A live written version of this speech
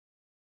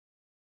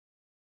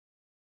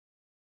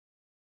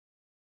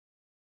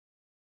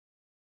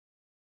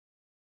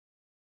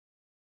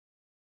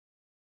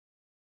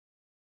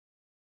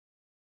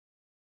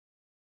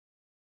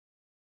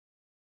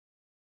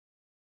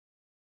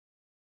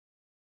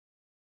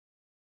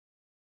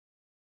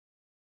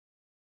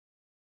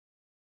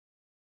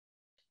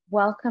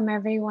Welcome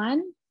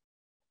everyone,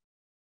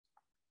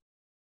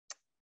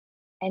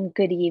 and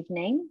good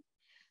evening.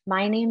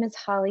 My name is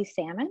Holly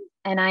Salmon,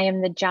 and I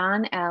am the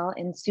John L.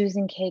 and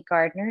Susan K.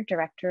 Gardner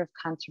Director of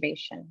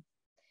Conservation.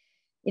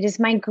 It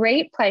is my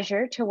great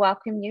pleasure to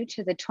welcome you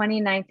to the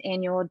 29th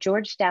Annual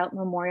George Stout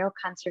Memorial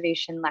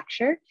Conservation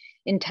Lecture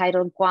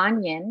entitled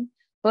Guanyin,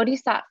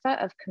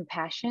 Bodhisattva of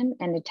Compassion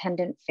and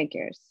Attendant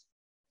Figures.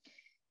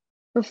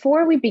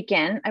 Before we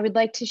begin, I would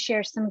like to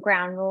share some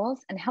ground rules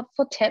and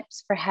helpful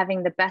tips for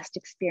having the best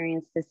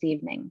experience this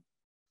evening.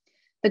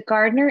 The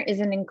Gardner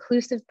is an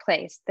inclusive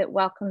place that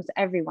welcomes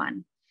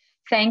everyone.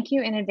 Thank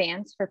you in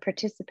advance for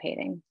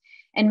participating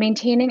and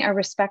maintaining a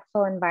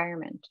respectful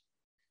environment.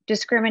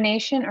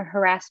 Discrimination or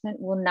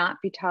harassment will not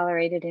be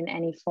tolerated in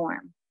any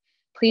form.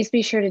 Please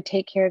be sure to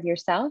take care of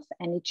yourself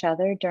and each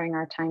other during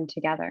our time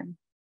together.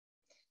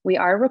 We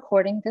are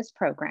recording this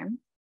program.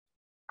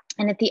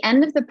 And at the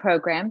end of the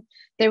program,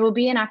 there will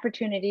be an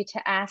opportunity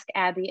to ask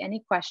Abby any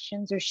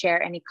questions or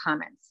share any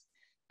comments.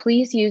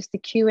 Please use the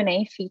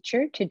Q&A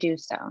feature to do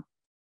so.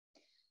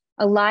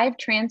 A live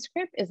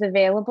transcript is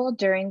available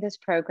during this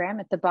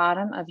program at the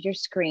bottom of your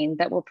screen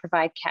that will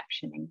provide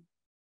captioning.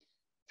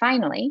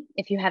 Finally,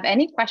 if you have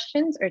any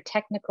questions or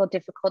technical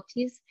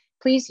difficulties,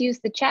 please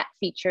use the chat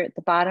feature at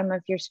the bottom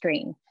of your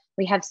screen.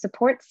 We have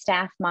support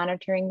staff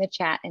monitoring the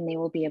chat and they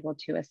will be able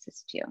to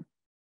assist you.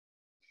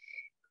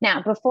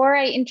 Now, before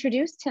I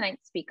introduce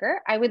tonight's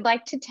speaker, I would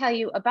like to tell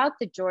you about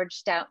the George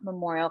Stout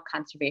Memorial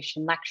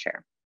Conservation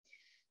Lecture.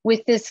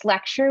 With this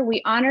lecture,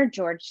 we honor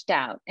George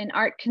Stout, an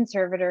art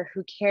conservator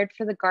who cared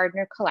for the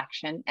Gardner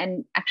collection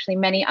and actually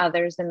many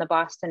others in the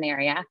Boston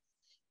area,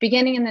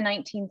 beginning in the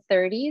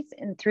 1930s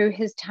and through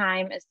his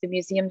time as the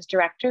museum's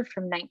director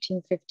from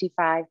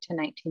 1955 to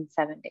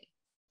 1970.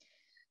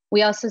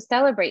 We also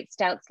celebrate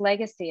Stout's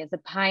legacy as a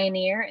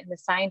pioneer in the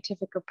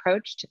scientific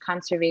approach to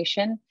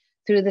conservation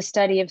through the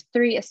study of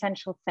three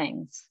essential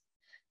things: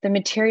 the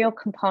material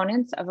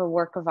components of a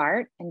work of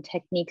art and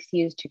techniques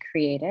used to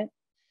create it,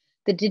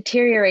 the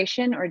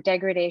deterioration or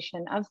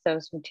degradation of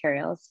those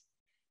materials,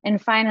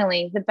 and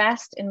finally, the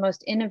best and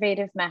most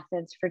innovative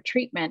methods for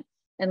treatment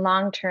and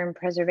long-term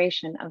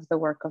preservation of the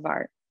work of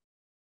art.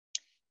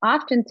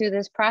 Often through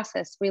this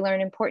process, we learn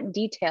important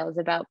details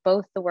about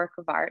both the work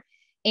of art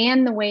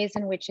and the ways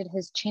in which it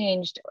has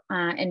changed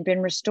and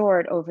been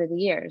restored over the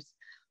years,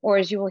 or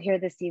as you will hear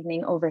this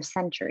evening, over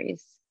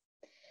centuries.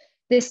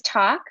 This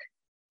talk,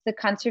 The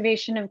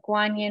Conservation of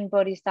Guanyin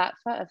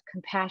Bodhisattva of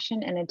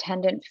Compassion and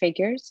Attendant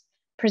Figures,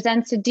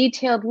 presents a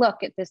detailed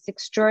look at this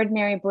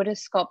extraordinary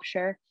Buddhist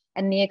sculpture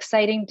and the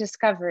exciting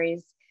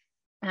discoveries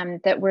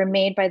that were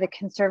made by the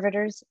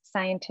conservators,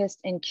 scientists,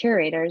 and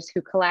curators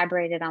who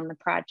collaborated on the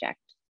project.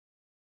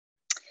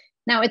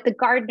 Now at the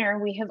Gardner,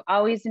 we have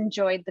always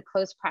enjoyed the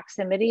close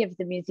proximity of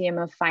the Museum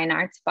of Fine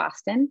Arts,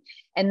 Boston,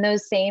 and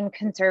those same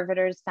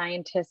conservators,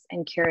 scientists,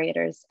 and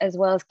curators, as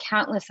well as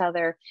countless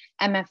other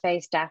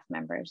MFA staff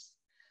members.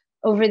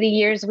 Over the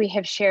years, we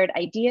have shared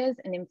ideas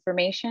and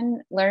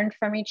information, learned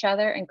from each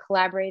other, and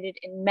collaborated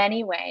in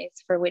many ways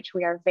for which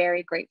we are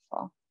very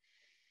grateful.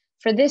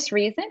 For this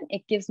reason,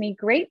 it gives me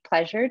great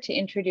pleasure to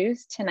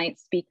introduce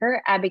tonight's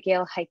speaker,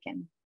 Abigail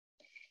Hyken.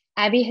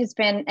 Abby has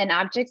been an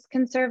objects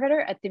conservator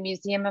at the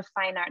Museum of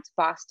Fine Arts,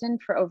 Boston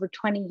for over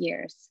 20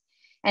 years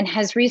and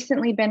has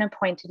recently been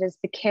appointed as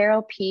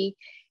the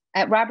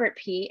Robert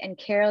P. and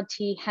Carol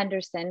T.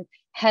 Henderson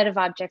Head of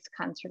Objects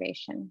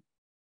Conservation.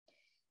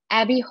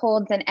 Abby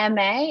holds an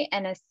MA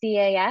and a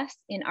CAS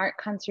in Art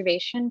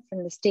Conservation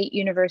from the State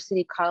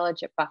University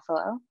College at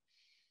Buffalo.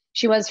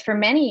 She was for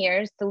many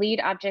years the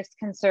lead objects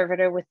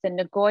conservator with the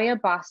Nagoya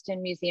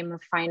Boston Museum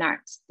of Fine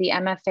Arts, the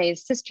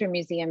MFA's sister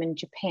museum in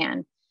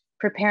Japan,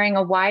 preparing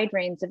a wide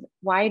range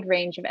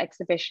of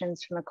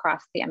exhibitions from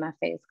across the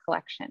MFA's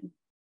collection.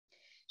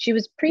 She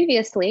was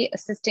previously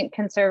assistant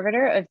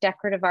conservator of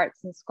decorative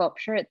arts and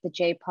sculpture at the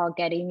J. Paul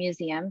Getty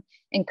Museum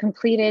and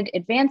completed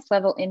advanced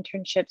level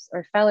internships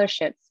or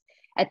fellowships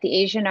at the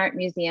Asian Art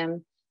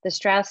Museum, the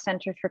Strauss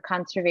Center for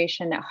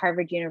Conservation at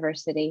Harvard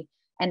University,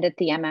 and at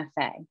the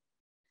MFA.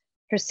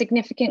 Her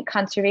significant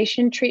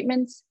conservation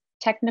treatments,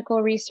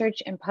 technical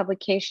research, and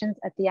publications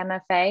at the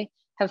MFA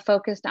have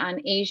focused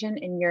on Asian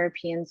and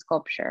European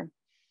sculpture.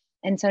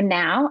 And so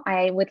now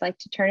I would like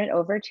to turn it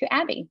over to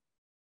Abby.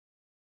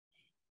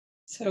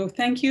 So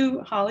thank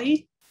you,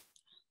 Holly,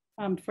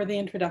 for the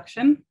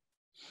introduction.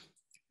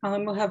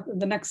 We'll have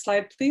the next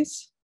slide,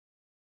 please.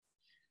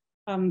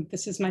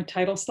 This is my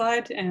title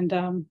slide, and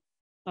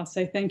I'll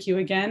say thank you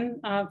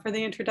again for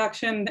the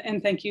introduction,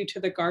 and thank you to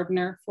the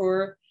Gardner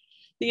for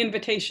the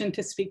invitation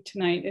to speak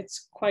tonight.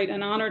 It's quite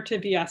an honor to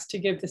be asked to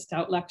give the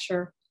Stout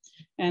lecture,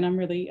 and I'm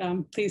really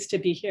pleased to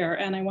be here.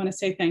 And I want to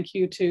say thank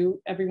you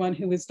to everyone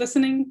who is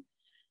listening,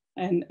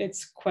 and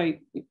it's quite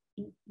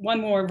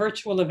one more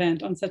virtual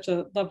event on such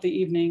a lovely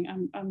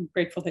evening. I'm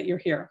grateful that you're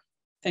here.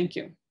 Thank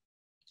you.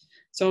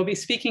 So I'll be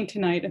speaking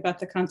tonight about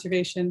the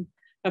conservation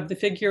of the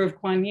figure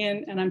of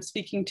Guanyin, and I'm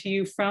speaking to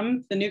you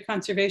from the new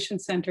Conservation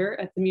Center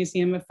at the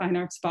Museum of Fine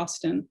Arts,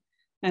 Boston.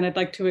 And I'd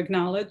like to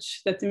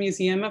acknowledge that the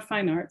Museum of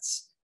Fine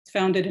Arts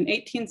founded in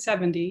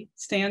 1870,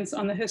 stands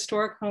on the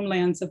historic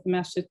homelands of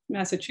the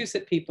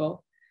Massachusetts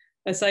people,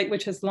 a site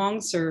which has long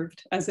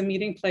served as a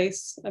meeting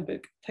place, a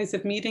place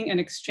of meeting and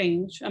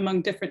exchange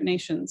among different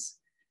nations.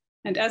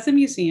 And as a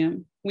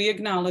museum, we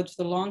acknowledge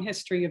the long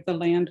history of the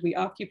land we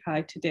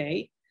occupy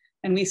today,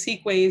 and we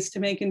seek ways to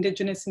make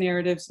Indigenous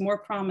narratives more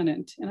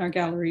prominent in our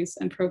galleries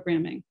and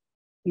programming.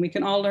 And we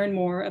can all learn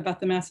more about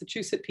the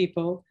Massachusetts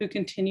people who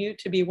continue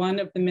to be one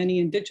of the many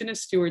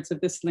Indigenous stewards of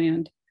this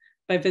land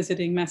by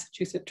visiting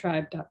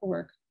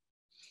massachusettstribe.org.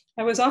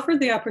 I was offered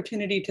the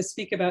opportunity to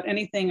speak about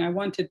anything I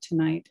wanted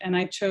tonight, and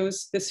I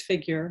chose this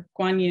figure,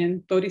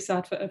 Guanyin,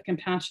 Bodhisattva of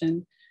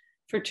Compassion,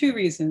 for two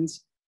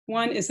reasons.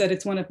 One is that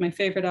it's one of my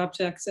favorite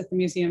objects at the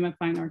Museum of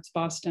Fine Arts,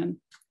 Boston.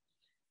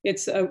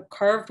 It's a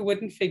carved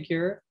wooden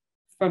figure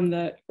from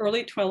the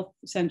early 12th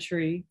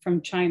century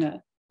from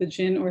China, the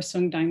Jin or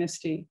Song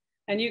Dynasty.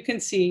 And you can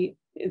see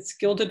it's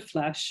gilded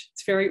flesh.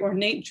 It's very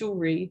ornate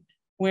jewelry,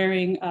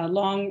 wearing a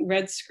long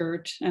red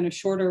skirt and a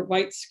shorter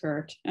white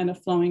skirt and a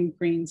flowing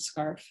green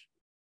scarf.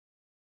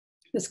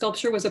 The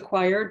sculpture was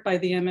acquired by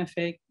the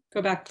MFA.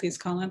 Go back, please,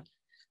 Colin.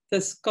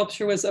 The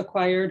sculpture was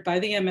acquired by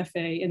the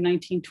MFA in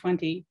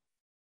 1920,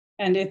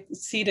 and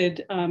it's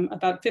seated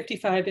about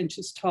 55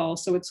 inches tall,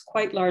 so it's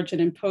quite large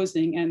and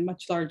imposing and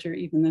much larger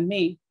even than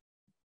me.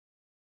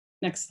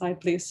 Next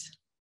slide, please.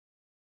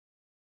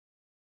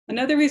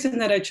 Another reason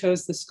that I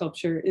chose this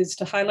sculpture is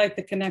to highlight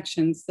the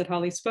connections that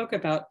Holly spoke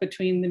about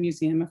between the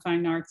Museum of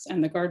Fine Arts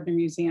and the Gardner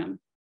Museum.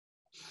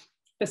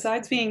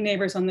 Besides being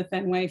neighbors on the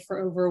Fenway for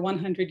over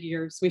 100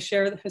 years, we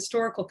share the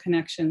historical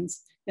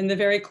connections in the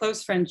very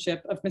close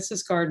friendship of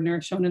Mrs.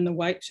 Gardner, shown in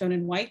white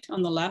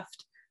on the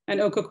left, and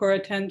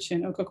Okakura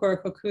Tenshin,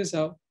 Okakura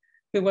Kokuzo,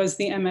 who was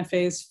the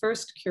MFA's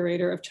first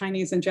curator of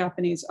Chinese and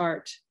Japanese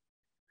art.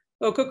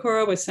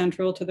 Okakura was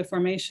central to the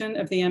formation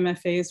of the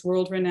MFA's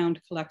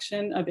world-renowned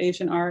collection of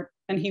Asian art,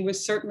 and he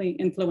was certainly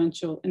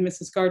influential in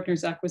Mrs.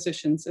 Gardner's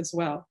acquisitions as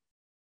well.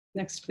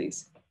 Next,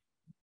 please.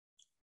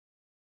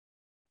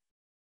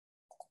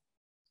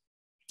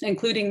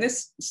 Including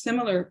this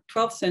similar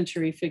 12th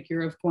century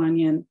figure of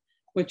Guanyin,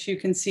 which you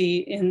can see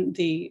in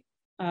the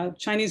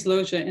Chinese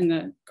loggia in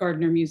the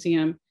Gardner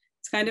Museum.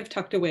 It's kind of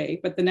tucked away,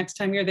 but the next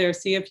time you're there,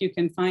 see if you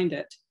can find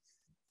it.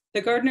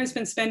 The Gardner's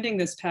been spending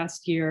this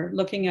past year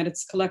looking at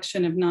its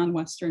collection of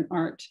non-Western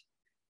art,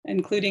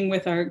 including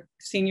with our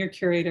senior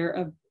curator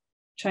of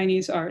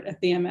Chinese art at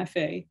the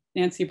MFA,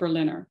 Nancy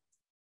Berliner.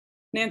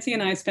 Nancy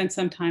and I spent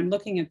some time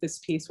looking at this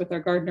piece with our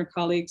Gardner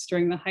colleagues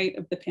during the height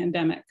of the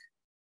pandemic.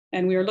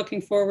 And we are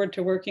looking forward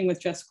to working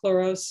with Jess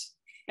Kloros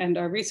and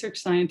our research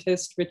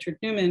scientist, Richard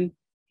Newman,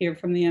 here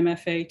from the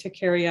MFA, to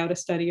carry out a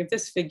study of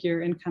this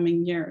figure in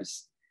coming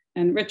years.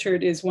 And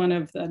Richard is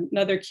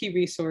another key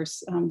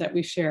resource that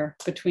we share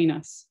between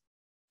us.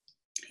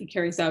 He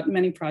carries out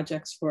many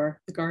projects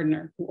for the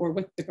Gardner or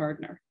with the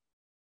Gardner.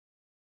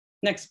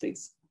 Next,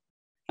 please.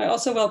 I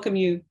also welcome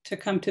you to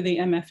come to the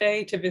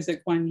MFA to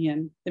visit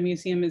Guanyin. The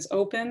museum is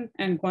open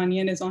and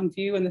Guanyin is on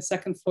view in the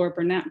second floor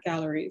Burnett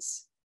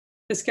Galleries.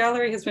 This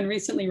gallery has been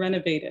recently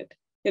renovated.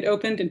 It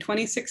opened in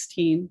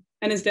 2016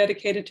 and is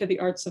dedicated to the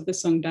arts of the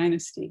Song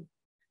Dynasty,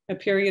 a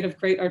period of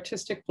great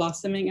artistic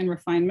blossoming and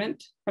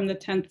refinement from the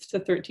 10th to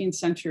 13th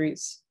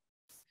centuries.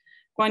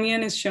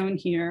 Guanyin is shown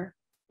here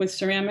with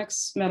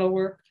ceramics,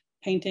 metalwork,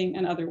 painting,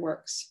 and other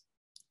works.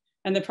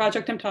 And the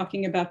project I'm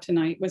talking about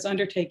tonight was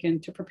undertaken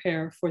to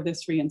prepare for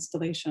this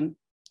reinstallation.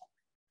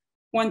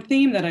 One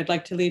theme that I'd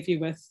like to leave you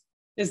with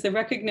is the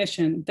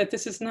recognition that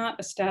this is not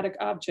a static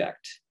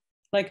object.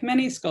 Like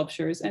many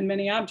sculptures and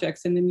many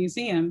objects in the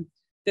museum,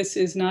 this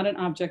is not an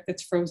object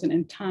that's frozen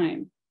in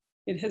time.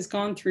 It has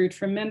gone through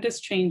tremendous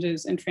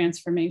changes and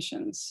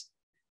transformations.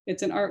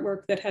 It's an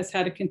artwork that has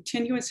had a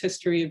continuous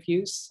history of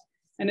use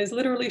and is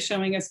literally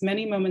showing us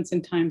many moments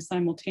in time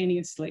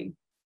simultaneously,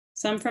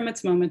 some from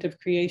its moment of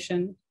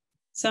creation,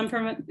 some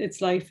from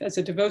its life as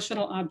a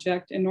devotional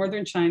object in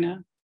northern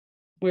China,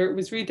 where it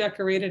was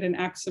redecorated in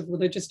acts of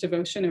religious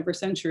devotion over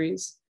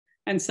centuries,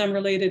 and some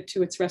related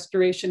to its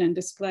restoration and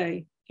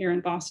display here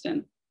in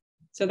Boston.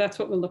 So that's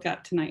what we'll look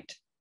at tonight.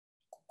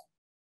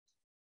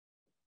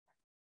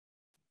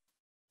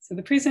 So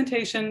the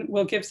presentation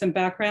will give some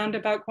background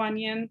about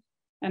Guanyin,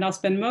 and I'll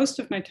spend most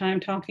of my time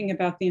talking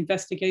about the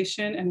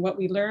investigation and what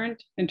we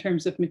learned in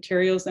terms of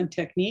materials and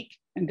technique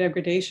and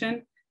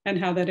degradation, and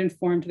how that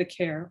informed the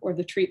care or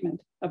the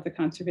treatment of the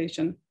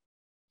conservation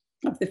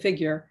of the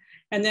figure.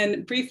 And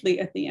then briefly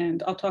at the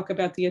end, I'll talk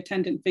about the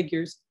attendant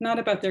figures, not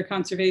about their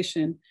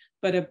conservation,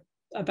 but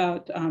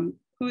about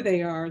who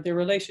they are, their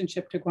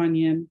relationship to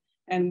Guanyin,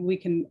 and we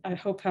can, I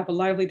hope, have a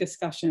lively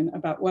discussion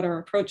about what our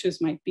approaches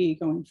might be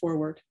going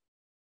forward.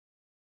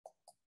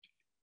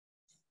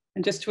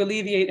 And just to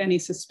alleviate any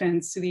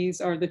suspense, these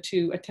are the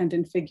two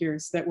attendant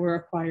figures that were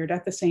acquired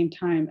at the same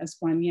time as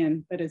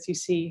Guanyin, but as you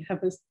see,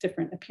 have a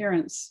different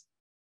appearance.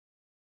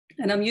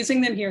 And I'm using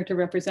them here to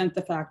represent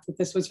the fact that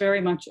this was very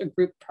much a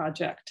group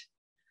project,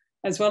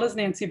 as well as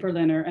Nancy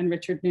Berliner and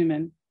Richard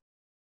Newman,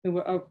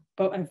 who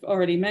I've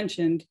already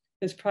mentioned.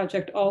 this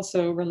project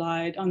also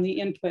relied on the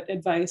input,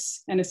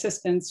 advice, and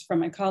assistance from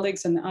my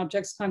colleagues in the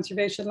Objects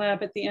Conservation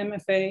Lab at the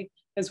MFA,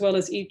 as well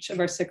as each of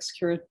our 6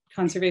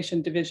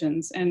 conservation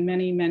divisions and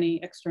many, many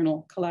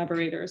external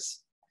collaborators.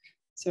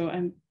 So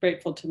I'm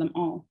grateful to them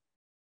all.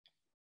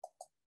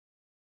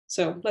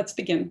 So let's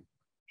begin.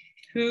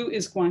 Who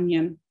is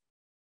Guanyin?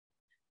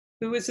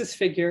 Who is this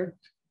figure?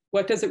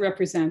 What does it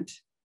represent?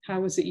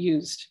 How is it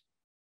used?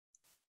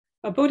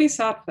 A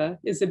bodhisattva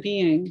is a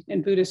being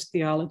in Buddhist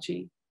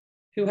theology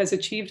who has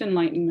achieved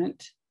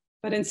enlightenment,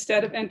 but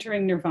instead of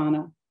entering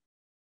nirvana,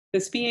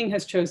 this being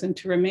has chosen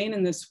to remain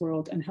in this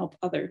world and help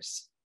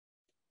others.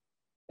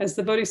 As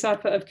the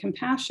Bodhisattva of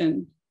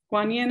Compassion,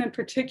 Guanyin in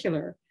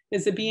particular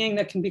is a being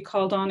that can be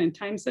called on in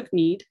times of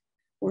need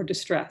or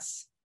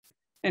distress.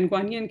 And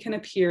Guanyin can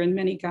appear in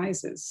many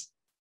guises,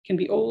 can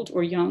be old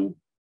or young,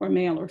 or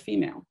male or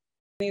female.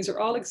 These are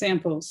all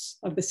examples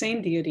of the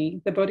same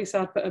deity, the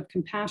Bodhisattva of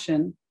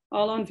Compassion,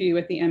 all on view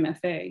at the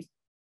MFA.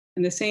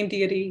 And the same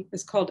deity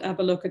is called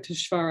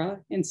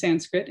Avalokiteshvara in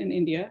Sanskrit in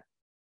India,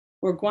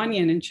 or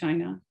Guanyin in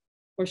China,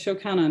 or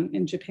Shokanan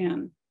in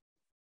Japan.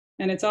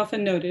 And it's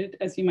often noted,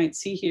 as you might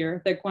see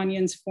here, that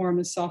Guanyin's form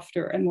is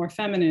softer and more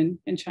feminine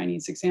in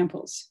Chinese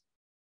examples.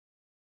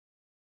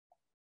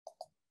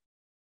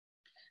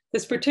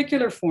 This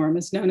particular form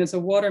is known as a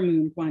water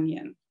moon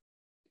Guanyin,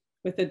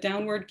 with a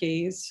downward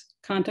gaze,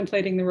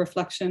 contemplating the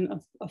reflection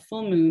of a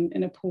full moon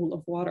in a pool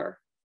of water.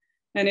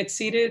 And it's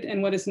seated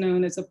in what is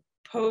known as a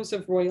pose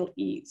of royal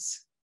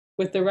ease,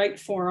 with the right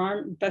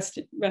forearm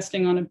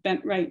resting on a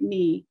bent right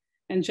knee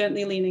and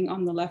gently leaning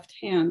on the left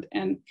hand.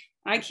 And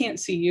I can't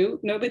see you,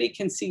 nobody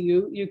can see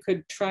you. You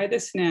could try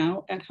this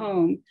now at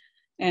home.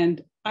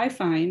 And I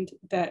find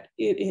that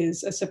it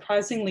is a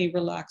surprisingly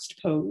relaxed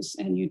pose,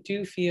 and you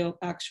do feel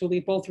actually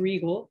both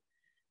regal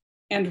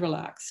and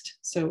relaxed.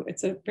 So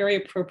it's a very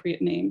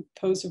appropriate name,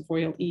 pose of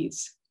royal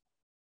ease.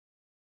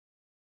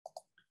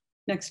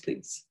 Next,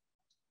 please.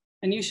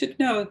 And you should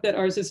know that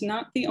ours is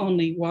not the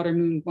only water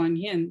moon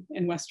Guanyin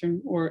in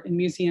Western or in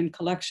museum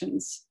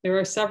collections. There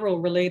are several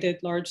related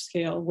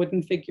large-scale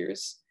wooden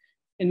figures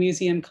in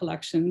museum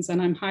collections,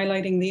 and I'm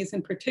highlighting these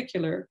in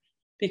particular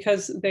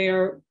because they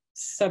are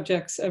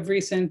subjects of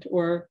recent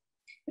or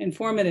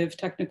informative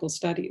technical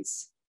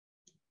studies.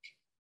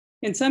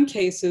 In some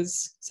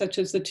cases, such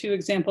as the 2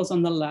 examples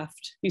on the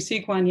left, you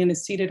see Guanyin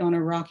is seated on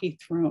a rocky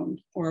throne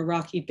or a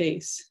rocky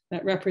base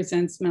that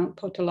represents Mount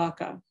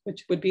Potalaca,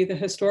 which would be the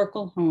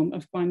historical home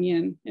of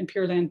Guanyin in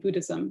Pure Land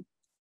Buddhism.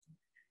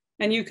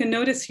 And you can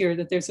notice here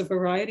that there's a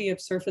variety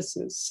of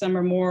surfaces. Some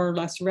are more or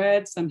less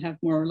red, some have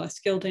more or less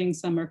gilding,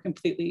 some are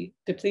completely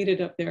depleted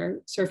of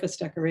their surface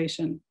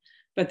decoration.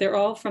 But they're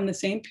all from the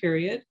same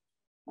period,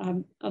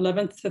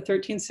 11th to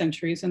 13th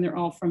centuries, and they're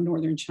all from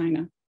northern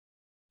China.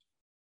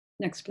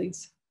 Next,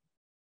 please.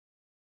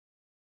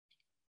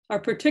 Our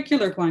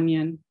particular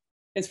Guanyin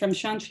is from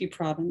Shaanxi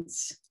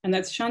province, and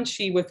that's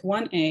Shaanxi with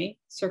 1 A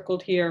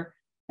circled here,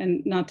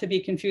 and not to be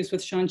confused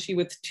with Shaanxi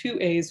with 2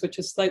 A's, which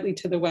is slightly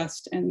to the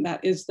west, and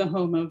that is the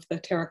home of the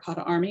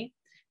Terracotta Army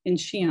in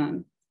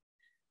Xi'an.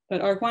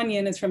 But our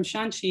Guanyin is from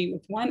Shaanxi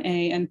with 1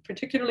 A, and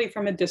particularly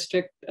from a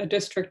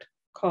district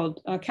called,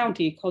 a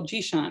county called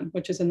Jishan,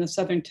 which is in the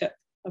southern tip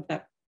of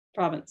that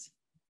province.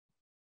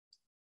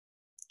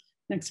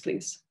 Next,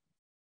 please.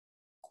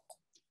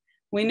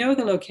 We know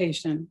the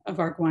location of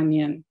our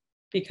Guanyin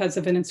because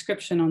of an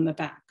inscription on the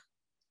back.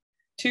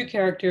 2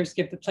 characters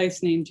give the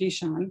place name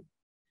Jishan,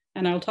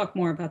 and I'll talk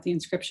more about the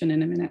inscription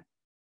in a minute.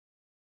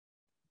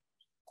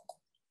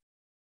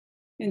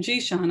 In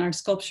Jishan, our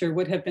sculpture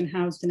would have been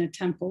housed in a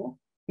temple,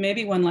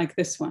 maybe one like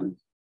this one.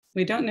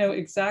 We don't know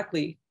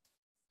exactly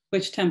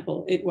which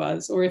temple it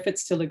was or if it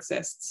still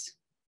exists.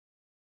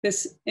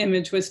 This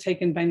image was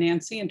taken by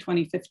Nancy in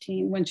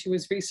 2015 when she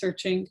was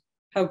researching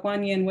how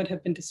Guanyin would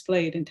have been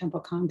displayed in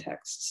temple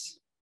contexts.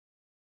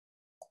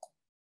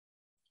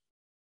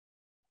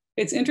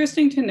 It's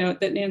interesting to note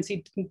that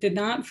Nancy did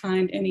not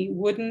find any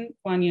wooden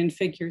Guanyin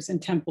figures in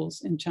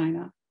temples in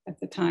China at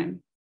the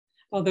time,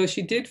 although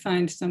she did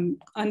find some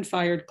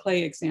unfired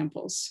clay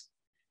examples,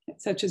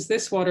 such as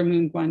this water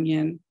moon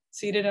Guanyin,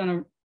 seated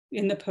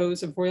in the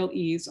pose of royal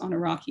ease on a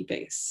rocky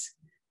base.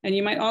 And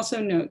you might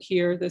also note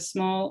here the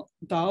small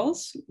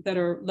dolls that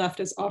are left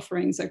as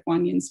offerings at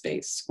Guanyin's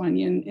base.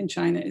 Guanyin in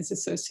China is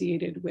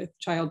associated with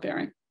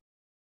childbearing.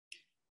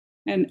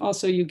 And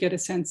also you get a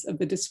sense of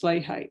the display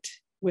height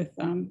with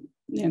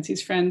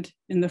Nancy's friend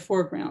in the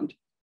foreground.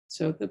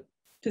 So the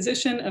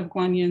position of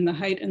Guanyin, the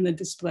height and the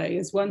display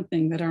is one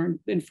thing that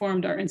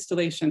informed our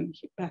installation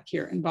back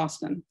here in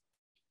Boston.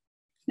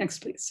 Next,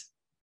 please.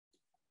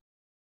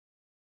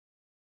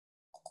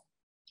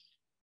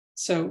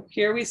 So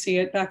here we see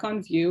it back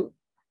on view,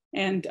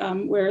 and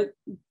where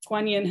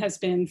Guanyin has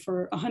been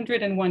for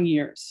 101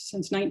 years,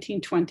 since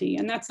 1920,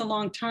 and that's a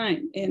long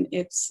time in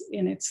its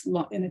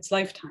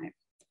lifetime.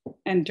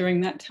 And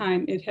during that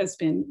time, it has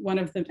been one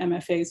of the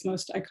MFA's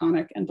most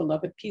iconic and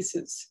beloved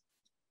pieces.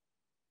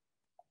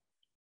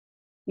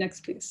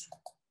 Next, please.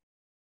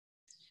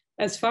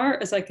 As far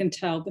as I can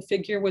tell, the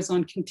figure was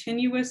on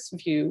continuous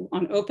view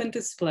on open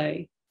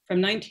display from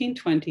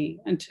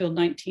 1920 until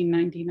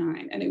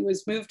 1999. And it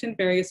was moved in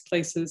various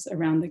places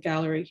around the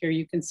gallery. Here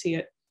you can see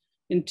it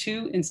in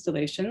 2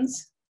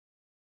 installations.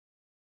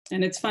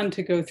 And it's fun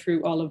to go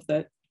through all of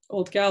the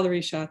old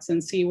gallery shots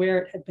and see where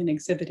it had been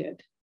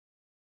exhibited.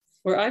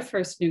 Where I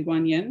first knew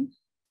Guanyin,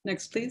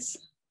 next please,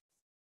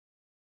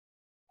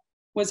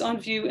 was on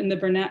view in the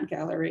Burnett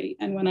Gallery.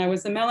 And when I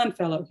was a Mellon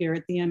Fellow here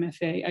at the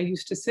MFA, I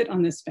used to sit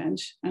on this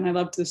bench and I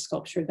loved the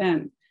sculpture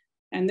then.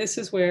 And this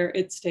is where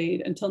it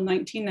stayed until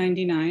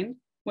 1999,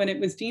 when it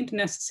was deemed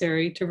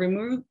necessary to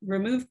remove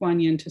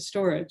Guanyin to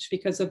storage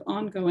because of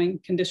ongoing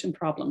condition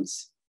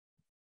problems.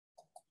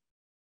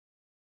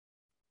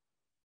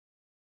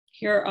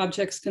 Here are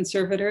objects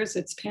conservators.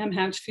 It's Pam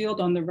Hatchfield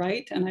on the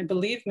right, and I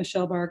believe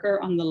Michelle Barger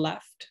on the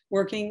left,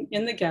 working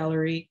in the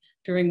gallery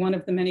during one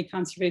of the many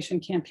conservation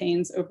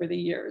campaigns over the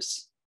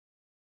years.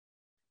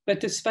 But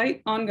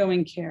despite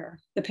ongoing care,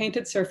 the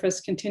painted surface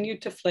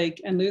continued to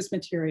flake and lose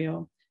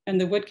material, and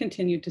the wood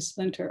continued to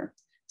splinter.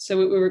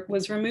 So it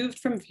was removed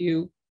from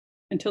view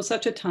until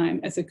such a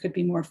time as it could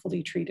be more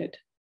fully treated.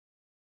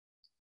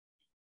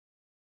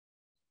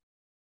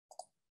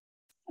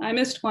 I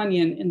missed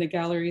Guanyin in the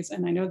galleries,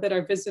 and I know that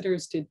our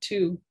visitors did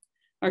too.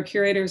 Our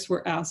curators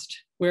were asked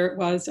where it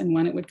was and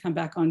when it would come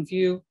back on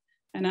view.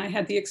 And I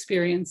had the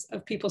experience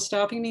of people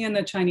stopping me in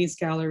the Chinese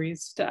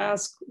galleries to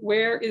ask,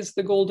 where is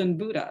the golden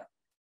Buddha?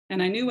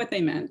 And I knew what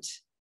they meant.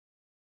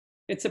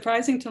 It's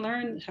surprising to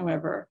learn,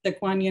 however,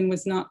 that Guanyin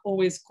was not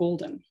always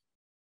golden.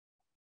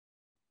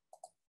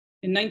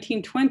 In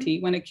 1920,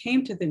 when it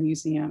came to the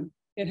museum,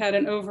 it had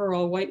an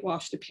overall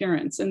whitewashed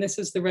appearance. And this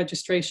is the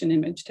registration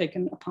image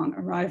taken upon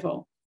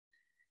arrival.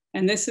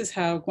 And this is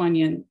how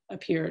Guanyin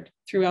appeared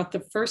throughout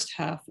the first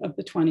half of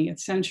the 20th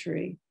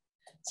century.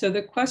 So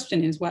the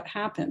question is, what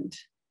happened?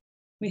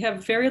 We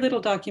have very little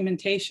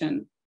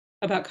documentation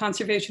about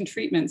conservation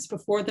treatments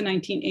before the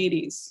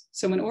 1980s.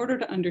 So in order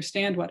to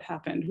understand what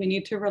happened, we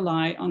need to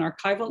rely on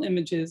archival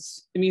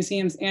images, the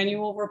museum's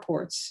annual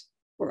reports,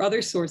 or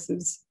other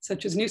sources,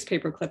 such as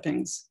newspaper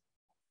clippings.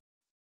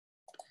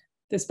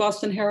 This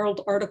Boston Herald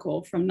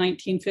article from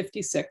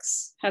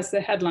 1956 has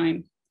the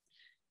headline,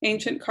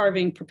 "Ancient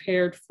Carving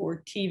Prepared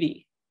for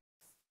TV."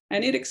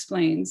 And it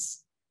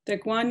explains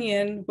that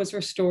Guanyin was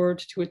restored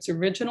to its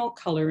original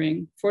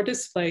coloring for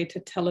display to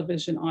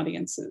television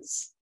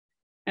audiences,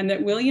 and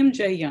that William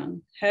J.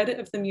 Young, head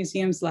of the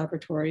museum's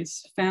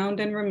laboratories, found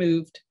and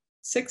removed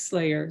 6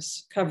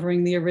 layers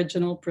covering the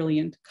original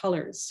brilliant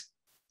colors.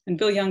 And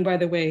Bill Young, by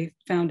the way,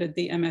 founded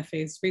the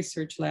MFA's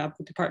research lab,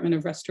 the Department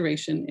of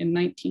Restoration, in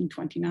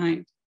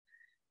 1929.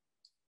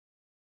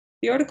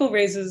 The article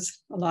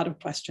raises a lot of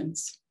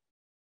questions.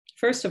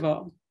 First of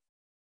all,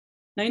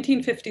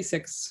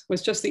 1956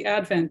 was just the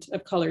advent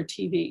of color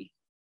TV.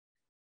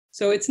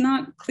 So it's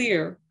not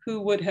clear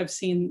who would have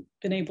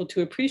been able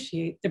to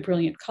appreciate the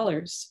brilliant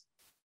colors.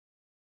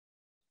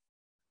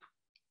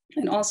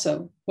 And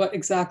also, what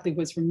exactly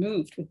was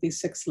removed with these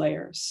 6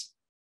 layers?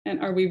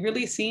 And are we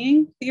really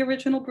seeing the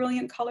original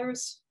brilliant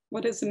colors?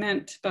 What is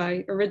meant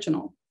by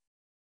original?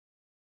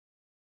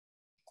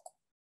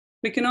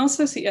 We can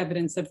also see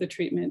evidence of the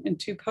treatment in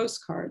 2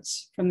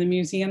 postcards from the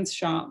museum's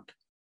shop.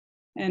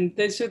 And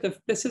this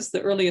is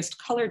the earliest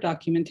color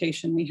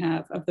documentation we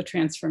have of the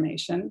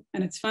transformation.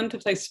 And it's fun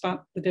to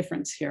spot the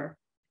difference here.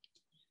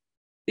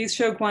 These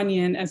show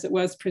Guanyin as it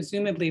was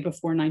presumably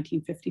before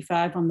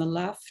 1955 on the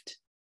left,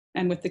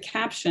 and with the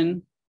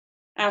caption,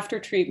 "After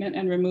treatment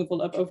and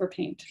removal of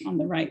overpaint" on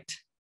the right.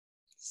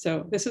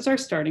 So this is our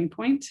starting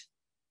point,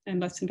 and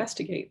let's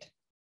investigate.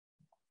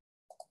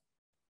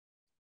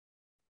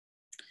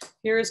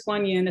 Here is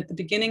Guanyin at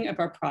the beginning of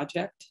our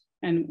project.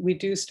 And we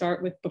do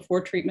start with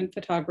before treatment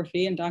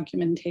photography and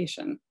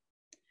documentation.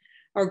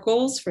 Our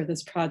goals for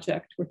this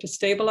project were to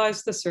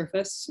stabilize the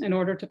surface in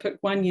order to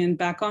put Guanyin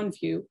back on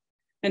view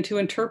and to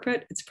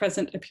interpret its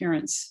present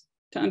appearance,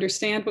 to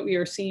understand what we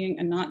are seeing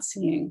and not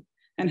seeing,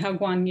 and how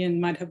Guanyin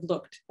might have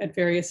looked at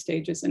various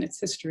stages in its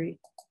history.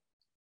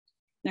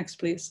 Next,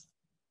 please.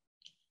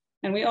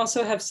 And we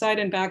also have side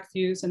and back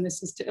views, and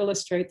this is to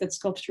illustrate that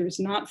sculpture is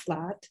not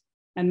flat,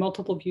 and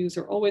multiple views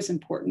are always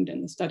important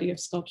in the study of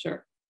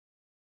sculpture.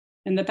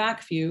 In the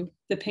back view,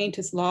 the paint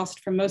is lost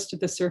from most of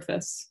the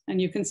surface,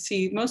 and you can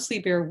see mostly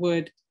bare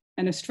wood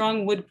and a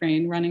strong wood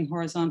grain running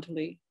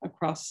horizontally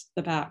across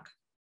the back.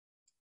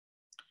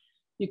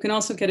 You can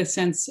also get a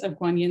sense of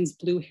Guanyin's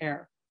blue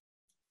hair.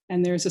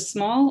 And there's a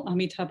small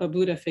Amitabha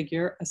Buddha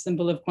figure, a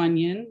symbol of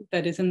Guanyin,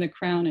 that is in the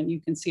crown, and you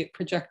can see it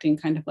projecting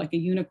kind of like a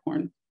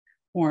unicorn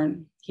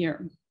horn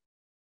here.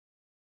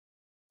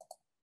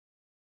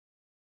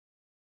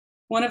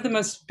 One of the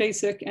most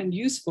basic and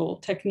useful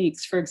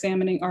techniques for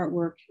examining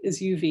artwork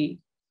is UV,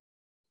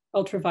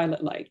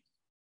 ultraviolet light.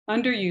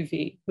 Under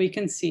UV, we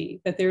can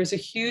see that there is a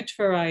huge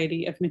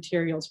variety of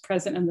materials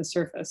present on the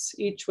surface,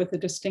 each with a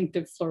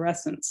distinctive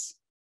fluorescence.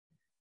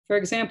 For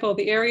example,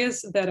 the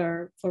areas that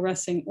are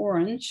fluorescing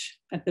orange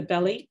at the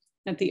belly,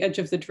 at the edge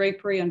of the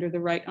drapery under the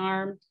right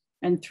arm,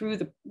 and through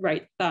the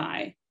right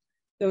thigh,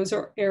 those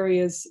are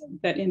areas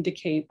that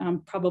indicate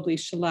probably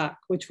shellac,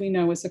 which we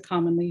know is a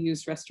commonly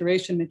used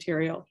restoration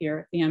material here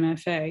at the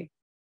MFA.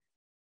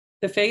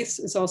 The face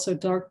is also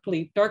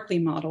darkly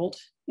modeled,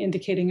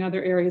 indicating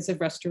other areas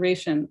of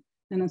restoration.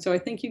 And so I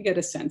think you get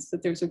a sense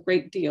that there's a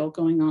great deal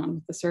going on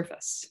with the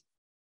surface.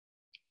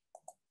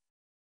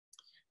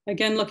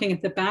 Again, looking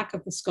at the back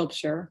of the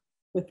sculpture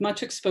with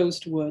much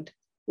exposed wood,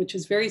 which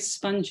is very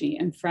spongy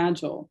and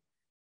fragile,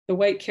 the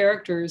white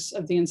characters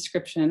of the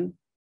inscription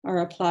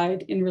are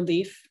applied in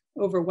relief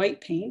over white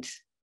paint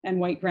and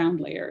white ground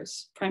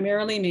layers,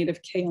 primarily made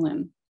of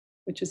kaolin,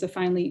 which is a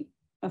fine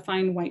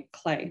white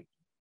clay.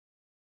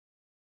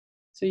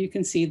 So you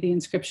can see the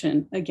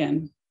inscription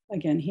again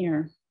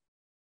here.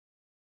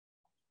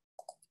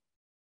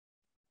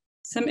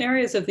 Some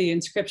areas of the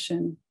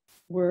inscription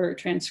were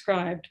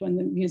transcribed when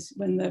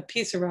the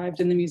piece arrived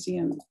in the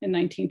museum in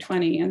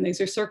 1920, and these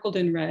are circled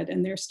in red,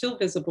 and they're still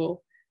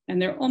visible, and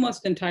they're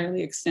almost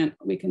entirely extant.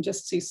 We can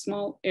just see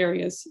small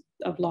areas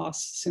of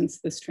loss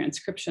since this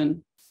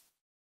transcription.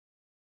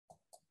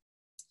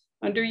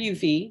 Under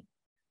UV,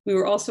 we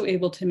were also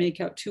able to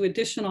make out 2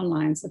 additional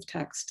lines of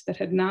text that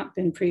had not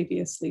been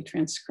previously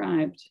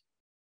transcribed.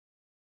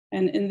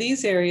 And in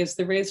these areas,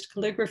 the raised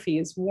calligraphy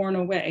is worn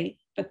away,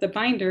 but the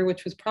binder,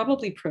 which was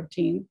probably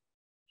protein,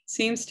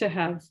 seems to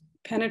have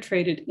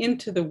penetrated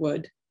into the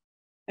wood,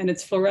 and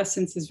its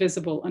fluorescence is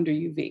visible under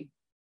UV.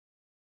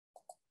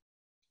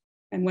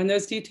 And when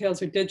those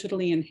details are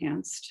digitally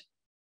enhanced,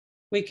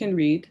 we can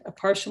read a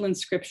partial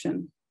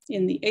inscription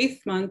in the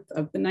 8th month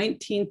of the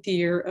 19th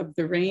year of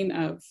the reign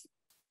of,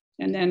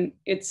 and then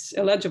it's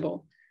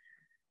illegible.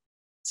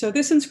 So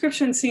this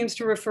inscription seems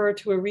to refer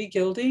to a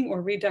regilding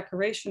or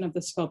redecoration of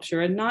the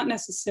sculpture, and not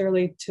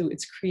necessarily to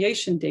its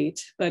creation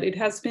date, but it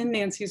has been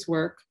Nancy's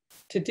work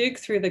to dig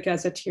through the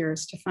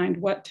gazetteers to find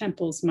what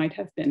temples might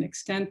have been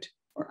extant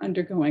or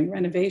undergoing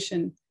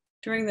renovation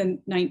during the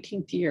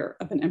 19th year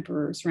of an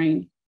emperor's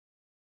reign.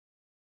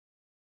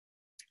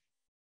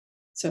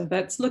 So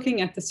that's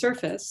looking at the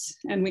surface,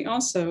 and we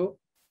also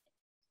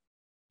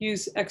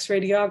use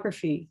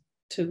X-radiography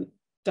to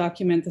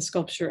document the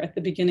sculpture at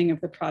the beginning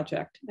of the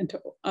project and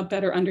to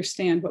better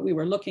understand what we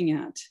were looking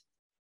at.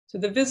 So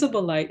the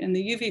visible light in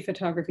the UV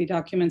photography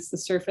documents the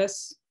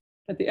surface,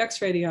 but the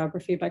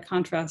X-radiography, by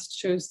contrast,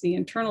 shows the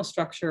internal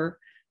structure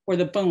or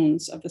the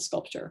bones of the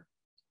sculpture.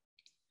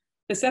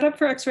 The setup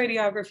for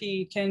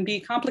X-radiography can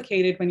be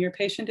complicated when your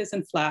patient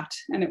isn't flat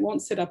and it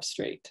won't sit up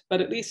straight,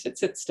 but at least it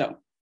sits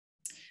still.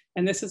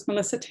 And this is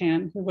Melissa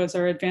Tan, who was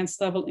our advanced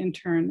level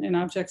intern in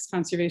objects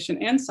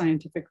conservation and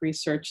scientific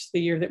research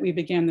the year that we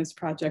began this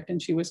project,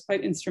 and she was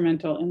quite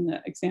instrumental in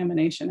the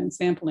examination and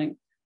sampling.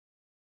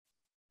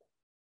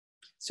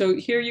 So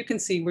here you can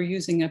see we're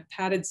using a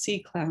padded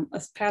C-clamp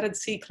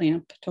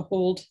to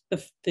hold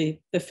the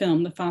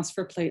film, the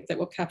phosphor plate that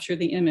will capture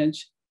the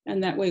image,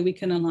 and that way we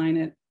can align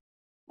it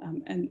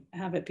and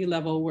have it be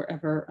level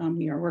wherever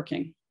we are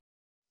working.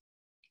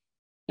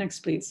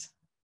 Next, please.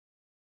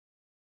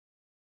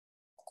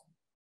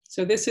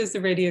 So this is the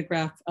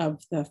radiograph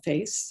of the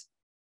face.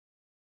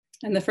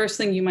 And the first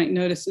thing you might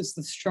notice is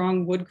the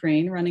strong wood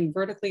grain running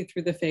vertically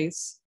through the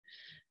face,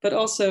 but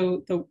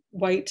also the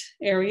white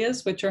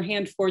areas, which are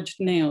hand-forged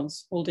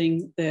nails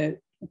holding the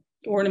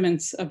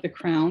ornaments of the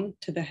crown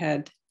to the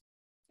head.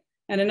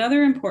 And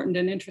another important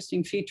and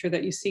interesting feature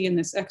that you see in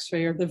this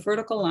X-ray are the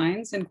vertical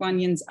lines in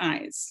Guanyin's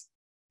eyes.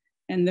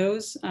 And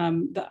those,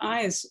 the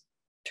eyes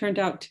turned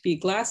out to be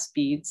glass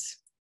beads.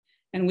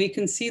 And we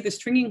can see the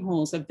stringing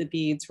holes of the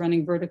beads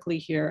running vertically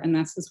here, and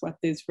this is what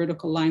these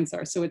vertical lines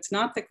are. So it's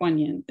not the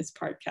Guanyin, it's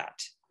part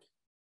cat.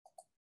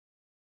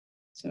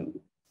 So,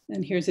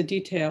 and here's a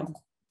detail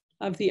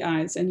of the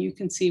eyes, and you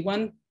can see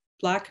one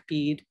black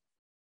bead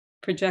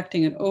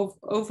projecting an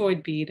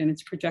ovoid bead, and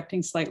it's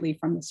projecting slightly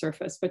from the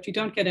surface, but you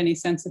don't get any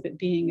sense of it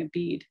being a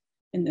bead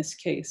in this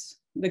case.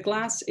 The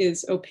glass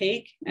is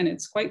opaque and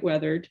it's quite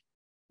weathered,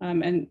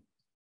 and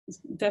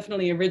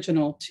definitely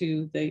original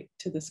to the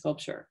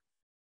sculpture.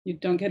 You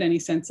don't get any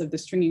sense of the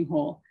stringing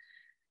hole.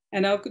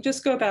 And I'll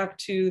just go back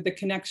to the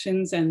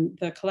connections and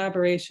the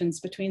collaborations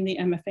between the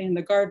MFA and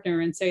the Gardner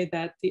and say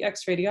that the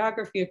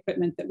X-radiography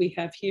equipment that we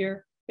have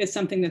here is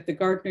something that the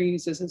Gardner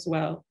uses as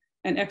well.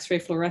 And X-ray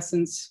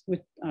fluorescence,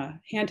 with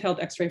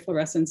handheld X-ray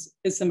fluorescence,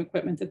 is some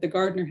equipment that the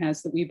Gardner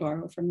has that we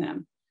borrow from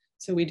them.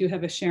 So we do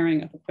have a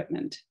sharing of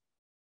equipment.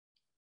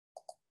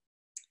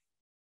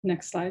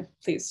 Next slide,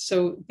 please.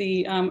 So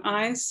the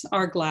eyes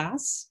are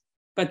glass,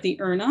 but the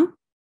urna,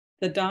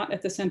 the dot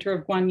at the center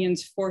of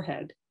Guanyin's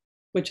forehead,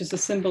 which is a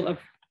symbol of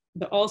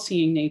the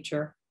all-seeing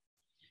nature,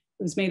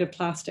 it was made of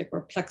plastic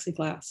or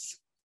plexiglass.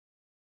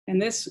 And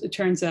this, it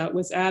turns out,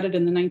 was added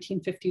in the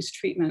 1950s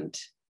treatment.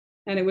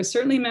 And it was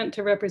certainly meant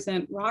to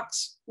represent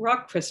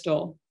rock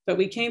crystal, but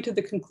we came to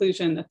the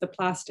conclusion that the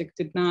plastic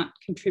did not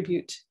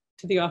contribute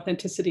to the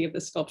authenticity of the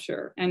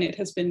sculpture, and it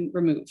has been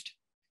removed.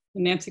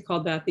 And Nancy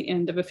called that the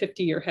end of a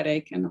 50-year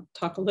headache, and I'll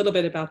talk a little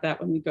bit about that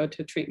when we go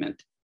to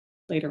treatment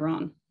later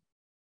on.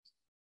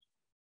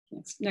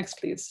 Next,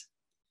 please.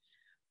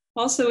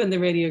 Also in the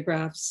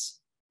radiographs,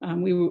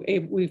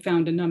 we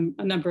found a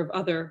number of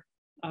other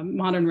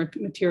modern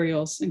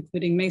materials,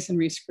 including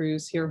masonry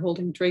screws here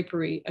holding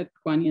drapery at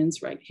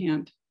Guanyin's right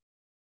hand.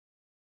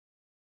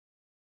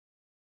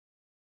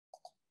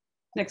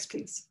 Next,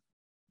 please.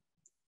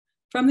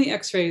 From the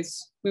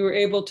X-rays, we were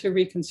able to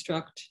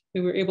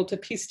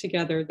piece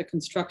together the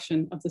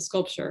construction of the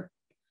sculpture.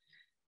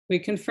 We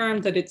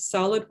confirmed that it's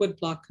solid wood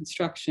block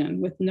construction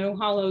with no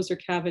hollows or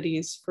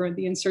cavities for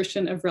the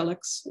insertion of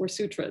relics or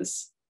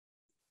sutras.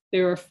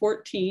 There are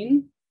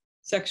 14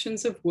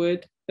 sections of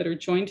wood that are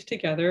joined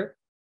together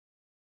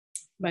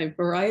by a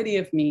variety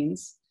of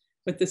means,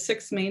 with the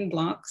 6 main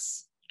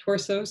blocks,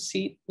 torso,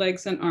 seat,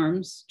 legs, and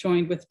arms,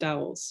 joined with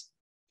dowels.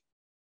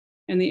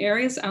 And the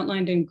areas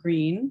outlined in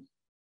green,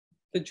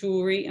 the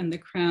jewelry and the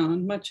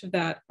crown, much of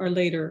that are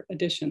later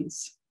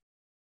additions.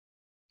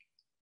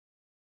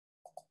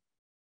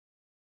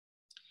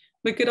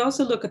 We could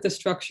also look at the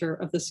structure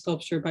of the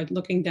sculpture by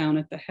looking down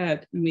at the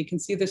head, and we can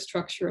see the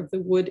structure of the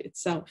wood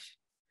itself.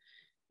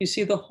 You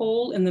see the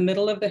hole in the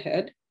middle of the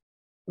head,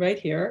 right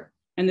here,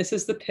 and this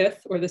is the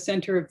pith or the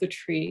center of the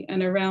tree,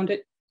 and around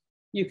it,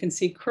 you can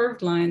see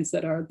curved lines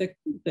that are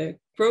the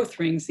growth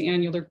rings, the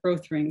annular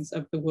growth rings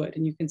of the wood,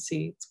 and you can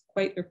see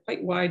they're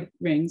quite wide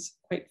rings,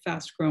 quite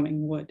fast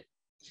growing wood.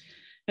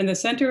 And the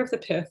center of the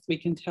pith, we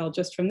can tell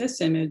just from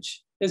this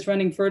image, is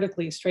running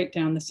vertically straight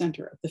down the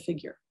center of the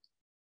figure.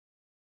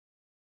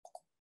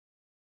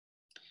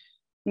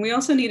 And we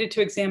also needed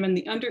to examine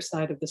the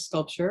underside of the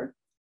sculpture.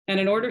 And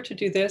in order to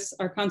do this,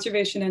 our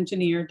conservation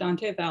engineer,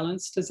 Dante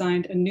Valence,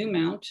 designed a new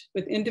mount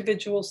with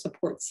individual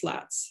support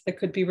slats that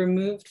could be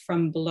removed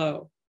from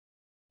below.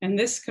 And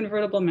this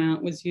convertible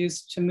mount was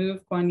used to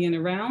move Guanyin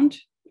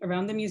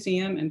around the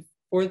museum and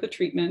for the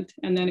treatment.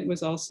 And then it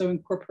was also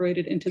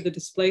incorporated into the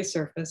display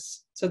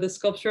surface. So the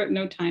sculpture at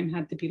no time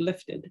had to be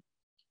lifted.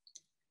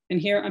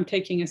 And here I'm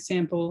taking a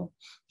sample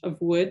of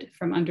wood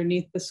from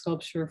underneath the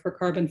sculpture for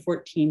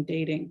carbon-14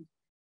 dating.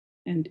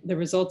 And the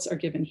results are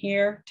given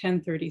here,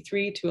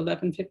 1033 to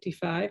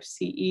 1155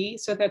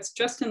 CE. So that's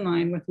just in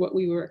line with what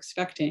we were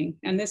expecting.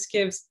 And this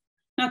gives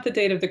not the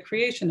date of the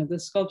creation of the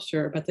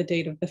sculpture, but the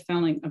date of the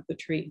felling of the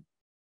tree.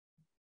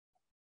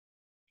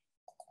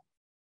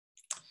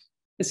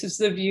 This is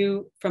the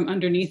view from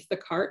underneath the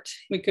cart.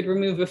 We could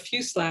remove a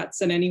few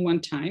slats at any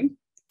one time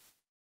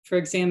for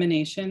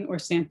examination or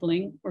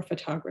sampling or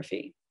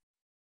photography.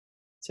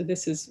 So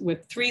this is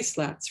with 3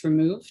 slats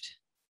removed.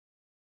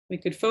 We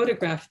could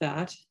photograph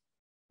that.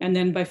 And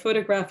then by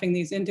photographing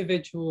these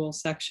individual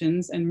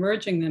sections and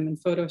merging them in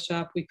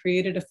Photoshop, we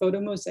created a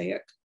photo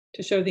mosaic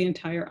to show the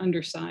entire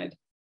underside.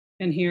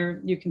 And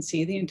here you can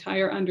see the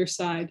entire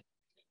underside.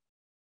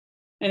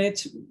 And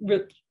it's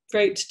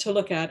great to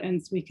look at,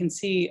 and we can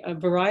see a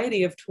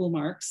variety of tool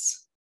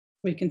marks.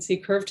 We can see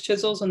curved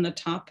chisels in the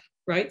top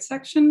right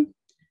section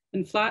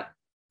and flat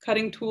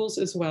cutting tools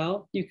as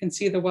well. You can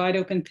see the wide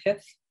open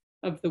pith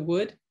of the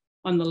wood.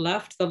 On the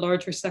left, the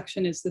larger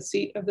section is the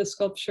seat of the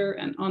sculpture,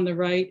 and on the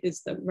right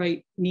is the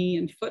right knee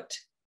and foot.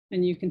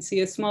 And you can see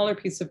a smaller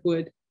piece of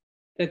wood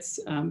that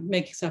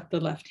makes up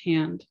the left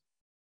hand.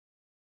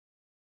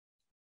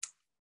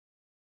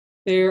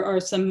 There are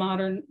some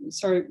modern,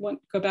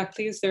 go back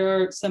please.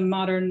 There are some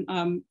modern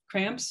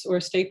cramps or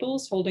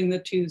staples holding the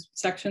 2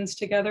 sections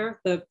together,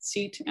 the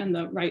seat and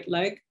the right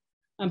leg.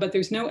 But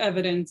there's no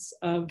evidence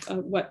of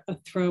what the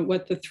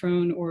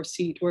throne or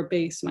seat or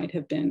base might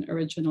have been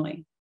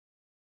originally.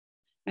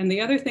 And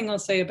the other thing I'll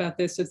say about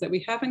this is that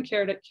we haven't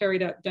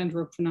carried out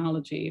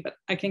dendrochronology, but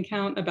I can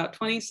count about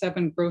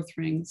 27 growth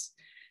rings.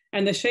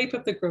 And the shape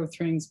of the growth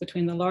rings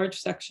between the large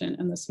section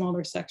and the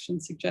smaller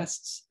section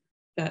suggests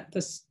that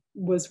this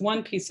was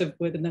one piece of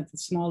wood and that the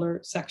smaller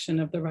section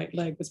of the right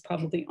leg was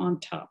probably on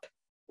top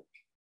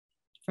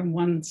from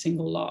one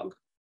single log.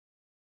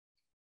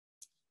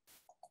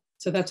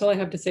 So that's all I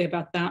have to say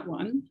about that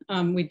one.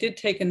 We did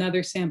take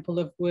another sample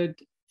of wood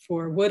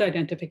for wood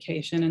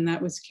identification, and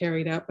that was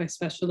carried out by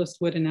specialist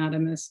wood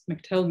anatomist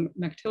Mathilde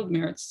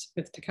Mertz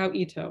with Takao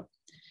Ito.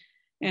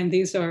 And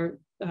these are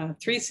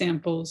 3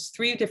 samples,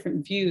 3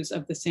 different views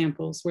of the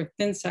samples where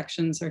thin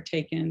sections are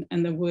taken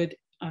and the wood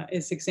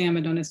is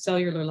examined on a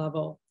cellular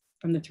level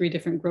from the 3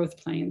 different growth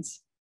planes.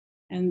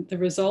 And the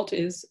result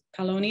is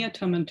Paulownia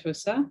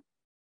tomentosa,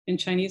 in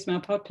Chinese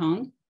Maopao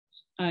Tong,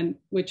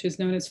 which is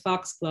known as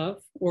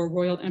foxglove or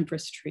royal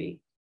empress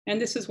tree. And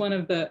this is one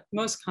of the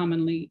most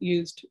commonly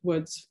used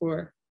woods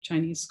for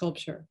Chinese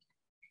sculpture.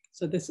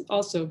 So this is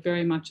also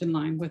very much in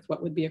line with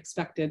what would be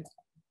expected.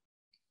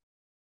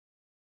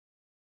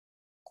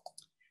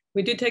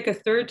 We did take a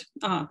third,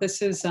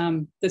 this is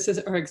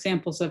our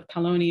examples of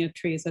Paulownia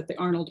trees at the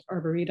Arnold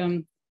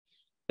Arboretum.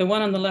 The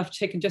one on the left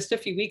taken just a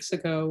few weeks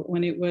ago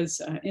when it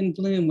was in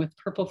bloom with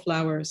purple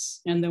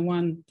flowers, and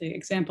the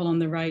example on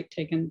the right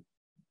taken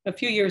a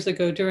few years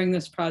ago during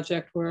this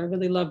project, where I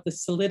really love the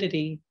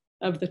solidity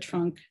of the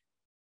trunk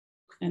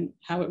and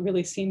how it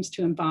really seems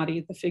to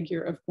embody the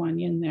figure of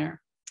Guanyin there.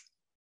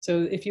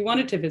 So if you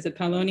wanted to visit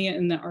Paulownia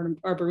in the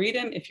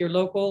Arboretum, if you're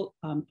local,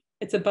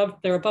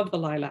 they're above the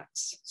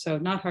lilacs. So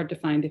not hard to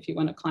find if you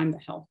want to climb the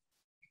hill.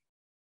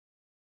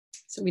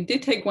 So we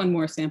did take one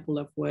more sample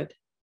of wood.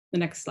 The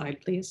next slide,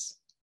 please.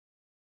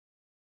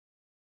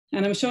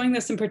 And I'm showing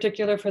this in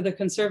particular for the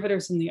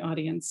conservators in the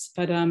audience,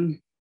 but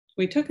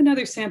we took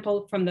another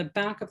sample from the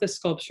back of the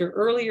sculpture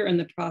earlier in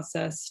the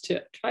process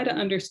to try to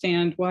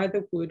understand why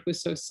the wood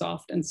was so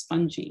soft and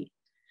spongy.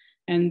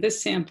 And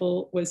this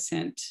sample was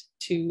sent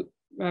to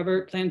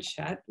Robert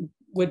Blanchette,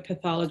 wood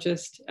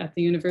pathologist at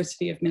the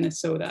University of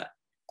Minnesota.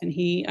 And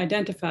he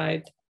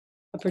identified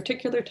a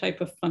particular type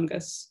of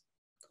fungus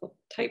called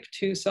type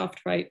 2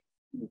 soft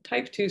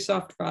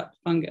rot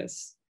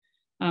fungus.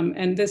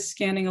 And this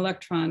scanning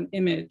electron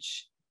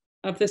image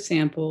of the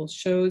sample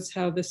shows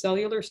how the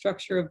cellular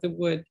structure of the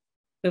wood,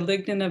 the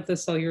lignin of the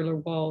cellular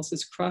walls,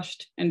 is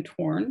crushed and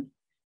torn,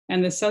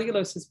 and the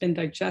cellulose has been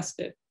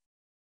digested.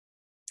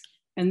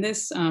 And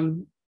this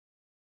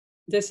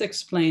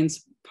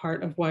explains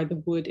part of why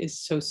the wood is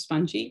so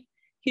spongy.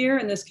 Here,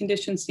 in this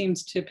condition,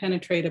 seems to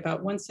penetrate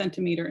about 1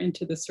 centimeter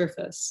into the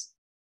surface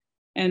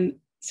and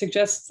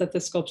suggests that the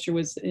sculpture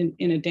was in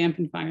a damp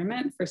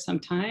environment for some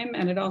time.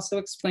 And it also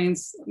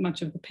explains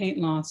much of the paint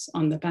loss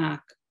on the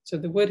back. So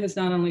the wood has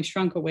not only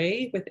shrunk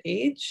away with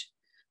age,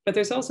 but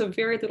there's also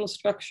very little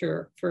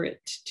structure for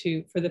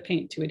the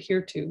paint to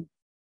adhere to.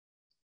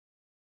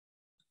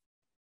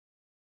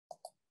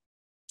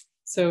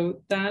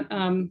 So that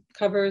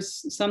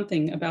covers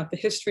something about the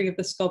history of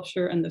the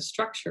sculpture and the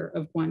structure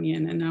of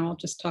Guanyin. And now I'll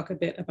just talk a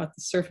bit about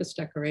the surface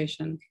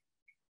decoration.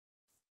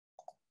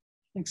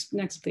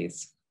 Next,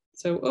 please.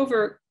 So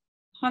over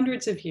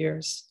hundreds of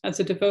years, as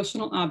a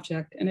devotional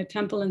object in a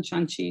temple in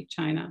Shaanxi,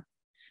 China,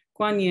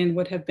 Guanyin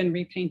would have been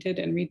repainted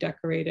and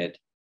redecorated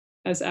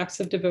as acts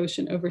of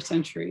devotion over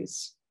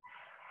centuries.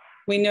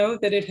 We know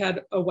that it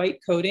had a white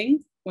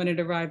coating when it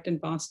arrived in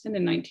Boston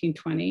in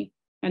 1920,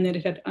 and that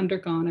it had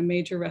undergone a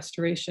major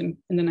restoration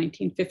in the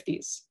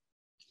 1950s.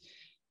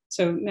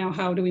 So now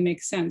how do we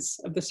make sense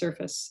of the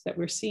surface that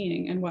we're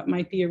seeing and what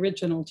might be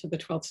original to the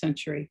 12th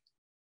century?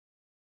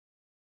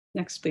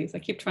 Next, please. I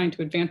keep trying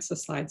to advance the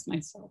slides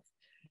myself.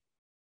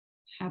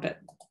 Habit.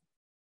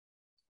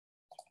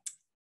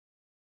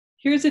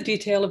 Here's a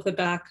detail of the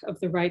back of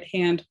the right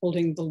hand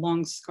holding the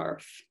long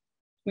scarf.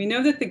 We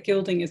know that the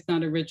gilding is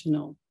not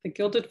original. The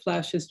gilded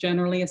flesh is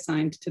generally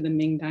assigned to the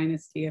Ming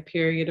Dynasty, a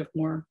period of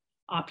more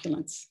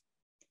opulence.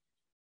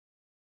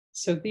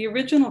 So the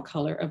original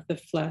color of the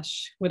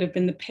flesh would have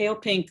been the pale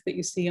pink that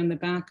you see on the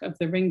back of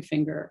the ring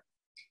finger,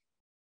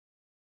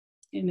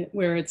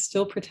 where it's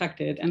still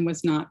protected and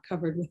was not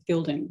covered with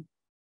gilding.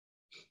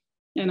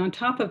 And on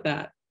top of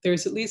that,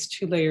 there's at least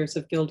 2 layers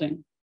of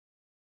gilding.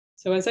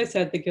 So as I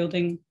said, the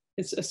gilding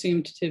is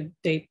assumed to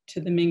date to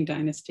the Ming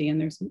Dynasty,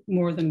 and there's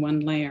more than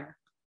 1 layer.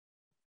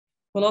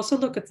 We'll also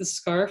look at the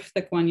scarf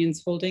that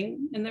Guanyin's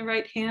holding in the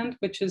right hand,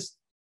 which is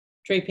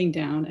draping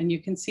down, and you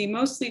can see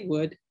mostly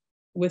wood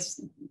with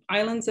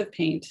islands of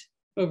paint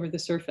over the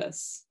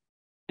surface.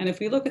 And if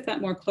we look at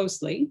that more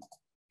closely,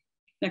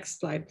 next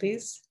slide,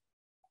 please,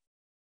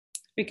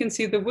 we can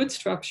see the wood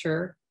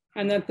structure,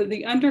 and that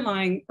the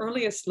underlying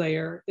earliest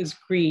layer is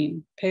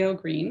green, pale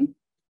green.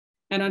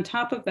 And on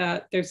top of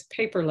that, there's a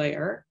paper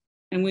layer.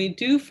 And we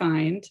do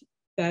find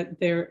that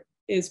there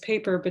is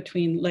paper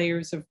between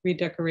layers of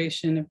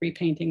redecoration, of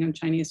repainting on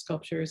Chinese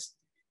sculptures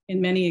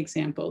in many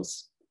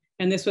examples.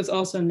 And this was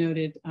also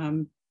noted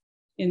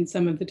in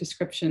some of the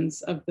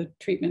descriptions of the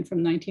treatment from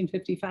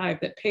 1955,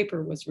 that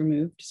paper was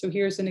removed. So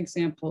here's an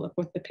example of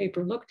what the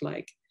paper looked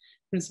like.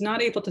 But it's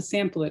not able to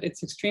sample it.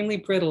 It's extremely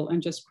brittle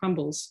and just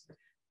crumbles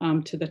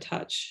to the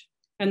touch.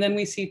 And then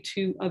we see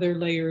 2 other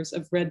layers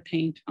of red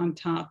paint on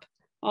top.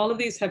 All of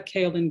these have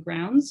kaolin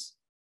grounds.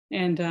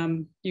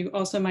 And you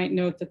also might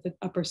note that the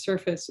upper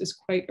surface is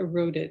quite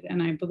eroded.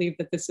 And I believe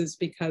that this is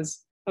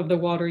because of the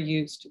water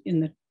used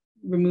in the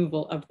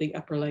removal of the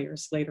upper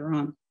layers later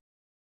on.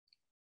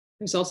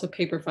 There's also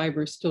paper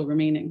fibers still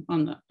remaining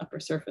on the upper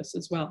surface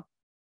as well.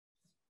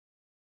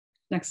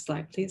 Next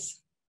slide, please.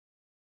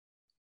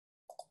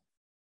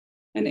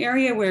 An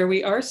area where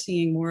we are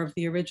seeing more of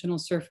the original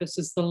surface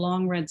is the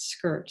long red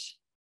skirt.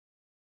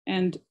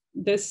 And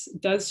this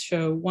does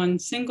show 1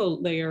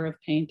 single layer of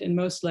paint in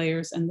most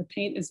layers, and the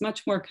paint is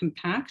much more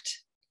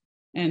compact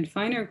and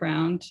finer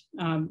ground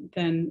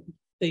than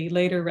the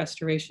later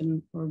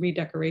restoration or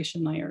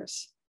redecoration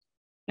layers.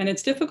 And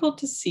it's difficult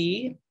to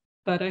see,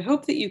 but I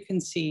hope that you can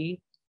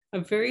see a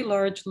very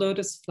large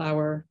lotus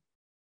flower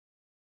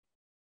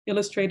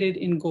illustrated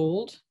in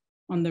gold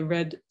on the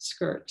red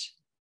skirt.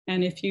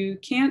 And if you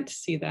can't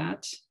see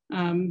that,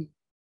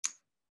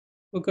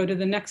 we'll go to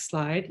the next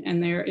slide,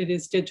 and there it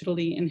is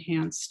digitally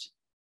enhanced.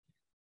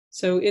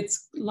 So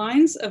it's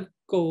lines of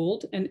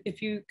gold, and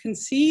if you can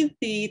see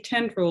the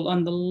tendril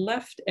on the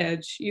left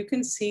edge, you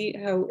can see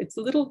how it's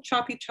a little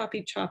choppy,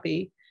 choppy,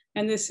 choppy.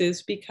 And this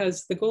is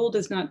because the gold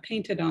is not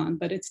painted on,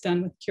 but it's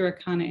done with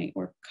kirikane,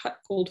 or cut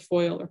gold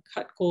foil, or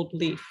cut gold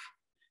leaf,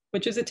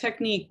 which is a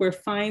technique where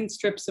fine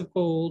strips of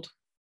gold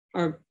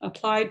are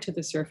applied to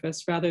the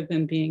surface rather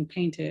than being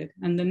painted.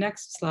 And the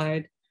next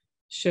slide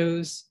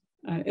shows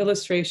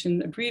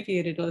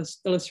abbreviated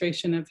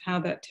illustration of how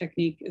that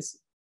technique is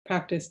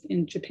practiced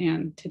in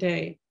Japan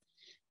today.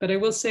 But I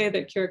will say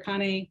that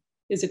kirikane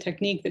is a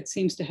technique that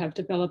seems to have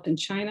developed in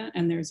China,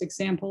 and there's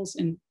examples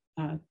in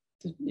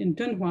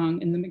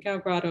Dunhuang in the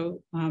Migao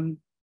Grotto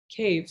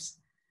caves,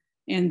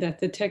 and that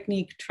the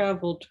technique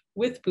traveled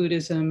with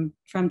Buddhism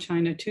from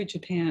China to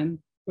Japan,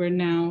 where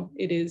now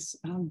it is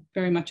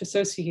very much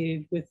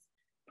associated with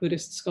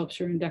Buddhist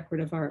sculpture and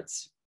decorative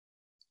arts.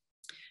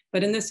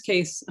 But in this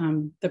case,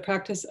 the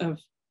practice of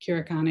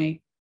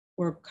kirikane,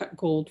 or cut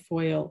gold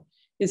foil,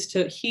 is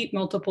to heat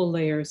multiple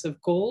layers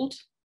of gold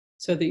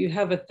so that you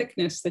have a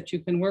thickness that you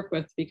can work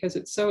with, because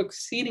it's so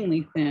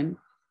exceedingly thin.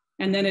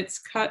 And then it's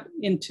cut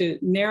into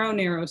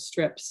narrow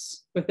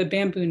strips with a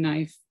bamboo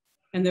knife,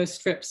 and those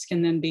strips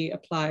can then be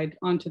applied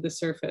onto the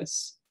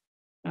surface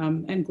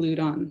and glued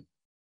on.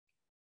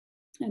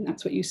 And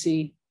that's what you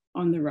see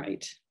on the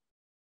right.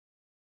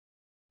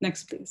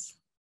 Next, please.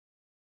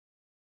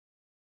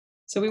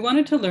 So we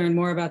wanted to learn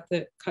more about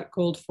the cut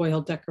gold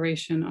foil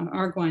decoration on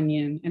our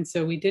Guanyin. And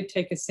so we did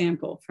take a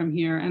sample from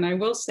here. And I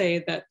will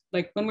say that,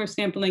 like, when we're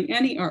sampling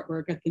any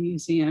artwork at the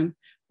museum,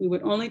 we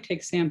would only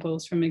take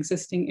samples from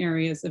existing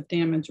areas of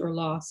damage or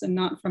loss and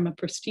not from a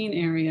pristine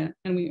area.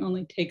 And we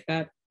only take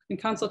that in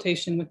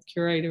consultation with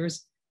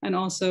curators, and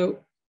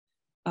also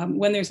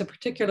when there's a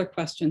particular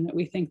question that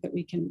we think that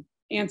we can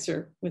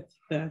answer with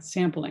the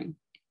sampling.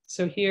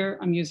 So here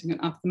I'm using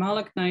an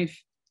ophthalmic knife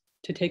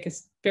to take a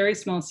very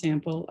small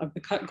sample of the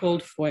cut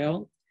gold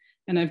foil.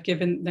 And I've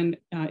given, then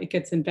it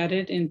gets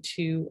embedded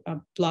into a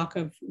block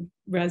of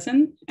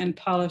resin and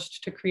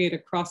polished to create a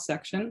cross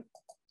section.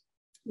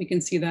 We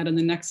can see that in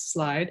the next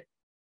slide.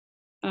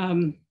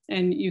 And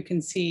you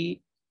can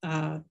see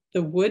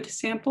the wood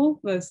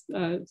sample,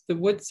 the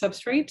wood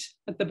substrate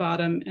at the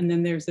bottom. And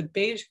then there's a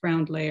beige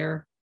ground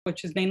layer,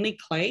 which is mainly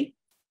clay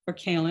or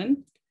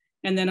kaolin.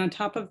 And then on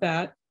top of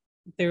that,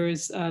 there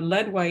is a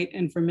lead white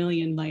and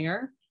vermilion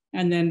layer,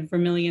 and then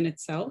vermilion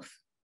itself.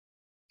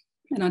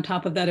 And on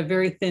top of that, a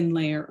very thin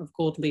layer of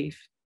gold leaf.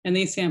 And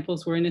these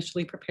samples were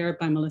initially prepared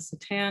by Melissa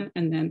Tan,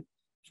 and then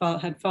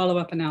had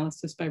follow-up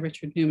analysis by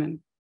Richard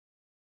Newman.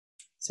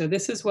 So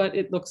this is what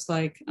it looks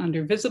like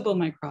under visible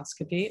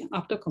microscopy,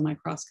 optical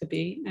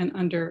microscopy, and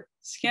under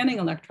scanning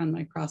electron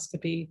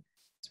microscopy.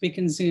 So we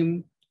can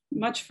zoom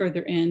much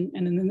further in.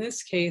 And in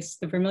this case,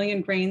 the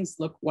vermilion grains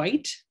look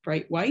white,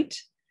 bright white,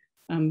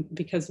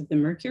 because of the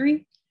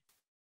mercury.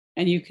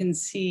 And you can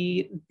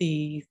see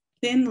the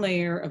thin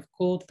layer of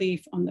gold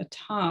leaf on the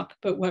top.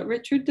 But what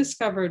Richard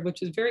discovered,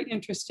 which is very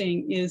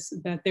interesting, is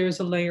that there's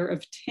a layer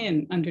of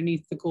tin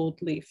underneath the gold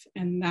leaf,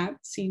 and that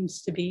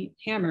seems to be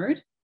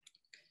hammered.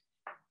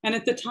 And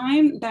at the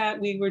time that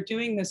we were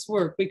doing this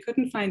work, we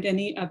couldn't find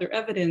any other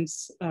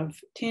evidence of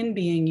tin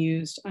being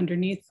used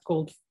underneath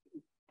gold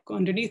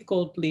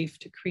leaf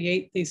to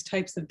create these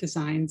types of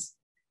designs.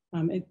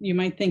 You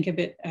might think of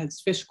it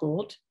as fish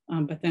gold,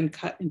 but then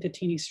cut into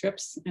teeny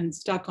strips and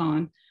stuck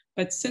on.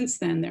 But since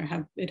then,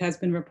 it has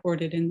been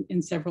reported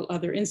in several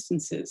other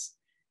instances,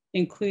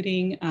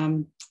 including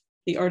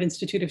the Art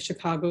Institute of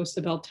Chicago.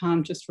 Sibel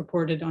Tom just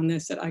reported on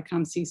this at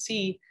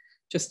ICOM-CC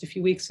just a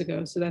few weeks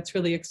ago. So that's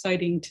really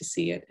exciting to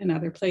see it in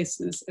other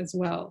places as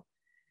well.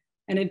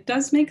 And it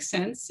does make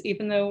sense,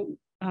 even though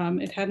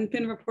it hadn't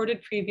been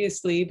reported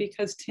previously,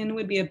 because tin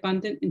would be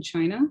abundant in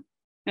China.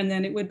 And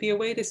then it would be a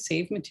way to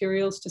save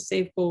materials, to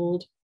save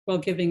gold, while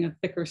giving a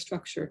thicker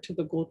structure to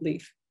the gold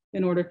leaf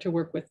in order to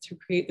work with to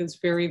create those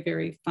very,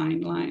 very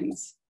fine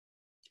lines.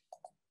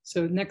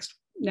 So next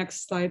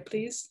slide,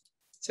 please.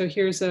 So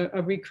here's a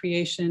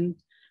recreation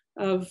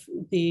of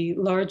the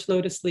large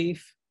lotus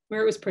leaf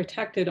where it was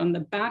protected on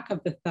the back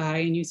of the thigh,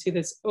 and you see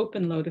this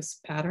open lotus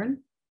pattern.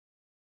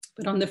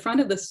 But on the front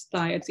of this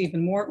thigh, it's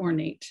even more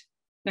ornate.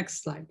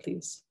 Next slide,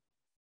 please.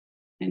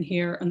 And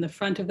here on the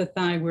front of the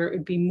thigh, where it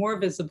would be more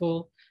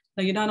visible,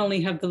 now you not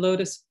only have the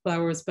lotus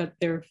flowers, but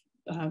they're,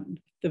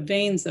 the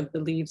veins of the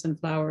leaves and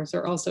flowers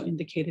are also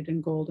indicated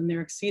in gold, and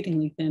they're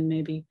exceedingly thin,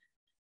 maybe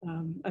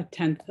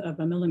 1/10 of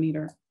a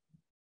millimeter.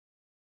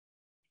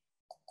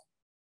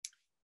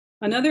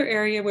 Another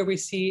area where we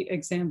see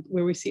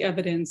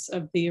evidence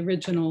of the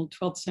original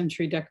 12th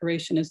century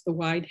decoration is the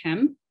wide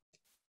hem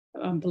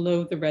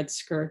below the red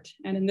skirt.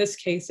 And in this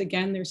case,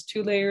 again, there's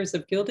 2 layers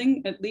of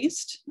gilding at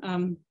least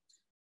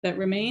that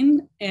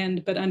remain,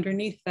 but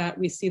underneath that,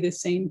 we see the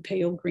same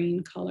pale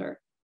green color.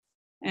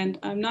 And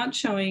I'm not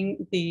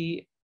showing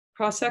the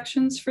cross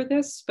sections for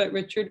this, but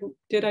Richard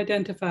did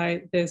identify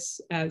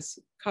this as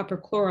copper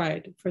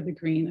chloride for the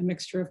green, a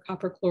mixture of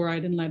copper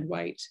chloride and lead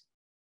white.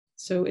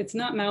 So it's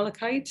not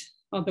malachite,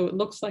 although it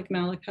looks like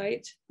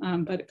malachite,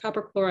 but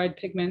copper chloride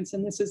pigments,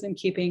 and this is in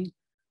keeping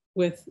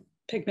with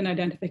pigment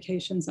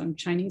identifications on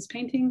Chinese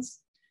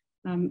paintings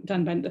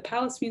done by the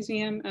Palace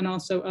Museum, and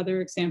also other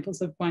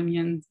examples of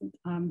Guanyin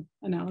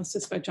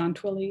analysis by John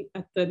Twilley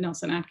at the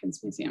Nelson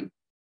Atkins Museum.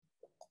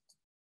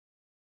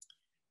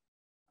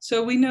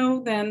 So we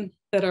know then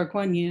that our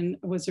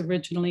Guanyin was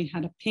originally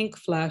had a pink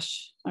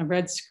flesh, a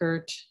red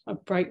skirt, a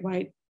bright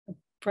wide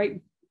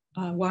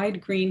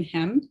green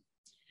hem.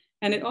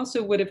 And it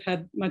also would have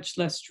had much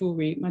less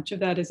jewelry. Much of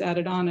that is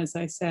added on, as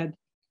I said.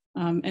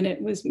 And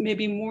it was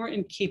maybe more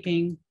in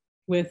keeping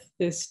with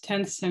this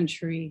 10th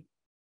century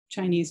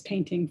Chinese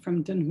painting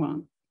from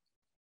Dunhuang.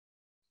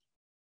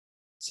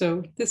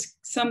 So this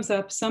sums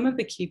up some of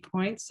the key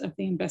points of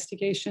the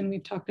investigation.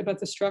 We've talked about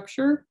the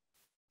structure,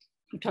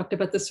 we've talked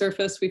about the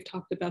surface, we've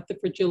talked about the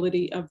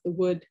fragility of the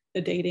wood,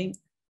 the dating,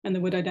 and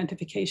the wood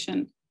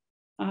identification.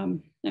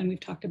 And we've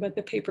talked about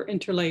the paper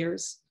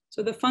interlayers.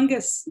 So the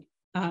fungus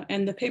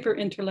and the paper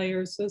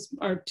interlayers, those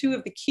are two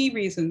of the key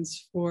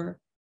reasons for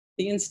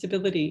the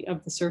instability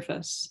of the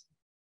surface.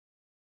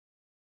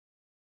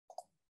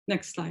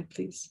 Next slide,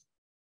 please.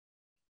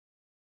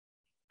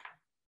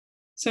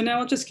 So now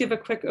I'll just give a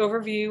quick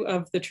overview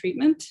of the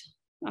treatment.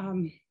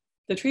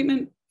 The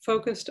treatment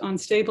focused on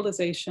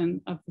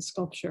stabilization of the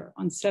sculpture,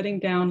 on setting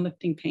down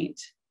lifting paint.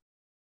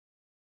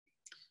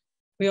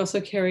 We also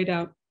carried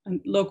out a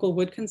local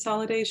wood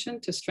consolidation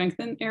to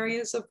strengthen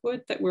areas of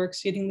wood that were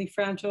exceedingly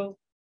fragile,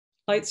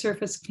 light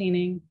surface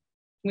cleaning.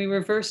 We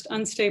reversed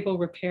unstable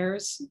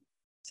repairs,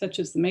 such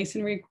as the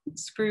masonry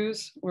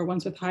screws or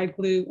ones with hide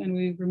glue, and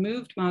we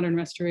removed modern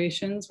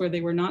restorations where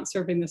they were not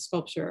serving the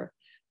sculpture.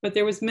 But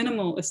there was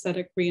minimal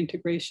aesthetic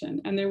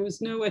reintegration, and there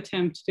was no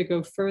attempt to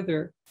go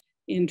further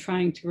in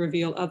trying to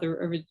reveal other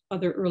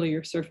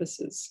earlier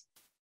surfaces.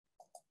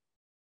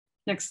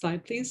 Next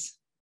slide, please.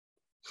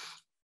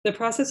 The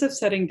process of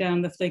setting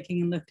down the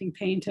flaking and lifting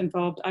paint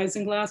involved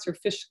isinglass or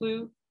fish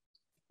glue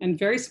and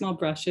very small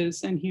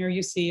brushes. And here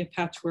you see a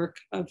patchwork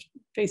of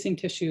facing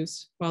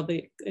tissues while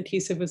the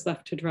adhesive was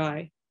left to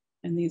dry.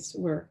 And these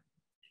were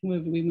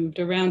we moved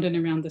around and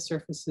around the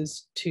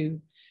surfaces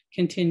to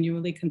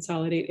continually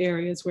consolidate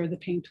areas where the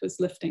paint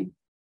was lifting.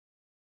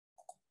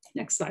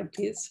 Next slide,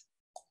 please.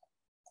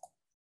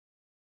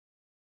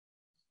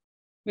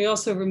 We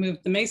also removed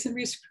the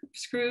masonry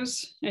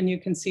screws, and you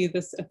can see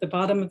this at the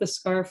bottom of the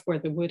scarf where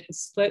the wood has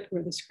split,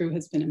 where the screw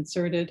has been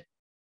inserted.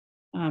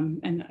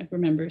 And I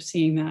remember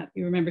seeing that.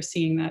 You remember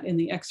seeing that in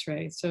the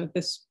X-ray. So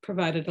this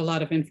provided a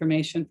lot of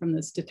information from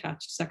this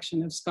detached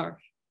section of scarf,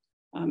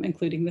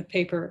 including the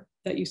paper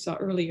that you saw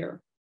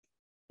earlier.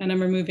 And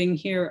I'm removing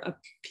here a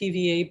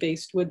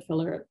PVA-based wood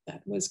filler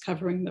that was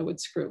covering the wood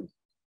screw.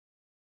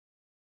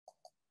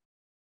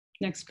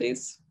 Next,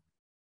 please.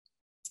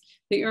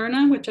 The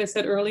urna, which I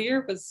said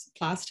earlier was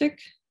plastic,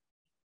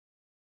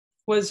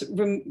 was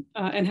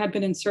and had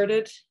been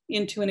inserted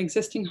into an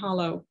existing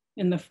hollow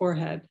in the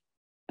forehead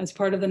as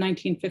part of the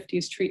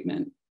 1950s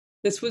treatment.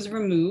 This was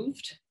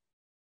removed,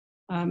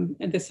 and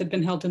this had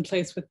been held in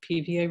place with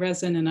PVA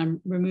resin, and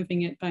I'm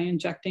removing it by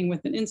injecting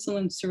with an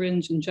insulin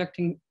syringe,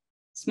 injecting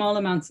small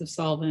amounts of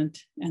solvent,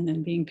 and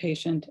then being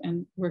patient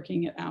and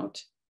working it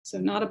out. So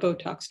not a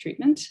Botox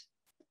treatment.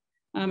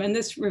 And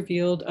this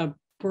revealed a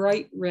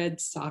bright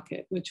red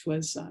socket, which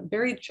was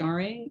very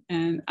jarring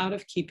and out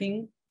of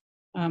keeping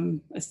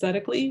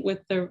aesthetically with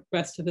the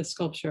rest of the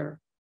sculpture.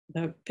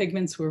 The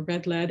pigments were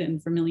red lead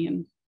and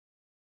vermilion.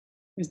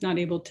 I was not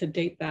able to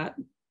date that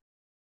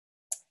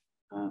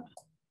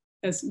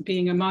as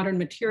being a modern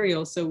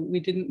material, so we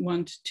didn't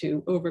want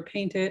to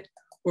overpaint it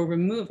or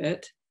remove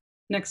it.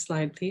 Next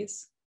slide,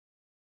 please.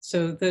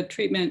 So the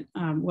treatment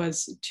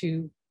was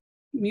to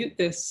mute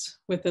this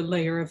with a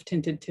layer of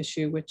tinted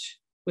tissue, which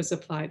was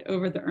applied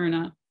over the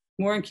urna,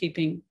 more in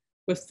keeping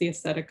with the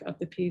aesthetic of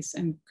the piece,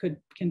 and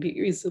can be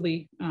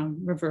easily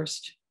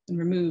reversed and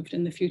removed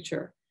in the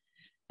future.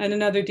 And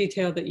another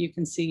detail that you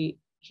can see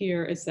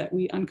here is that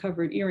we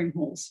uncovered earring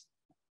holes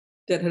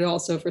that had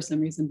also for some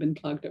reason been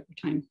plugged over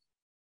time.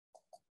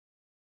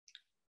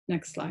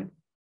 Next slide.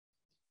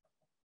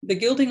 The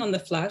gilding on the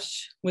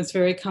flesh was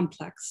very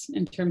complex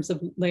in terms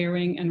of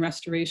layering and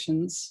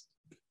restorations.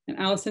 And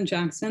Allison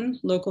Jackson,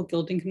 local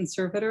gilding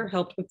conservator,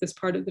 helped with this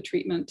part of the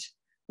treatment,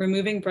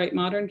 removing bright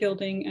modern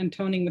gilding and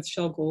toning with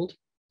shell gold,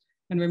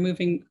 and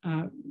removing,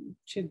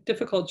 she did a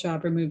difficult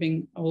job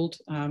removing old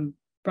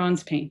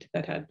bronze paint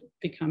that had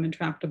become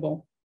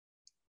intractable.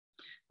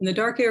 In the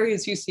dark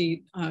areas you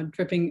see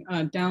dripping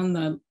down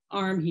the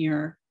arm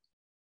here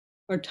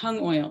are tung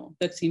oil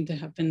that seem to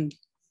have been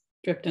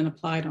dripped and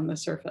applied on the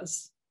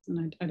surface.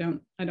 And I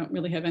don't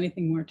really have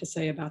anything more to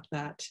say about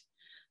that.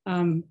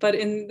 But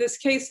in this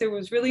case, there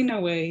was really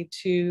no way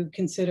to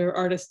consider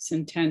artist's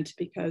intent,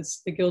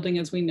 because the gilding,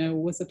 as we know,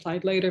 was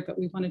applied later, but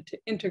we wanted to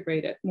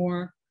integrate it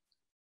more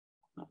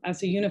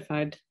as a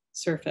unified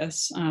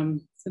surface.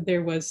 So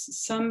there was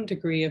some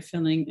degree of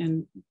filling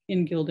and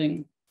in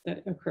gilding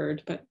that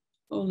occurred, but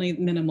only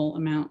minimal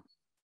amount.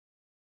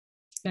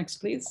 Next,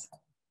 please.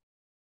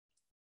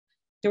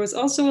 There was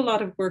also a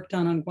lot of work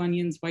done on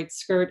Guanyin's white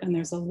skirt, and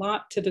there's a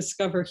lot to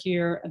discover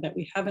here that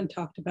we haven't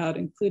talked about,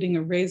 including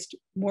a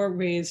more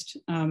raised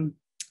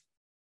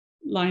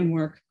line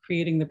work,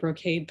 creating the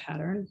brocade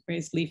pattern,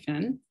 raised leaf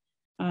in.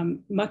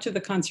 Much of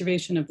the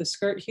conservation of the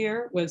skirt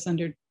here was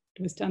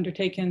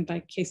undertaken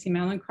by Casey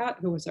Malincrot,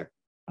 who was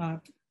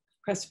our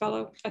Crest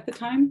Fellow at the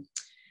time.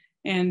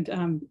 And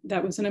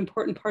that was an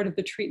important part of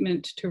the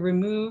treatment, to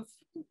remove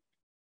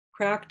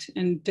cracked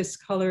and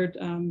discolored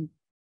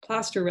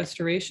plaster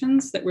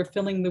restorations that were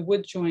filling the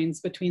wood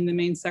joins between the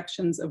main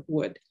sections of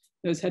wood.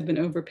 Those had been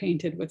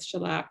overpainted with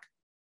shellac.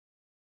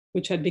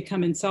 which had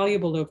become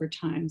insoluble over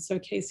time. So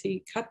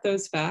Casey cut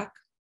those back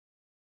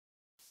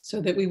so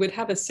that we would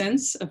have a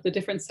sense of the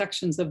different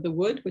sections of the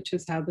wood, which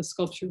is how the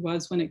sculpture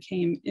was when it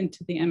came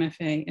into the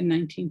MFA in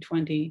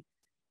 1920.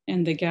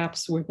 And the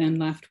gaps were then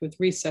left with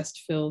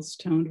recessed fills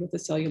toned with a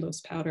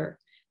cellulose powder.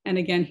 And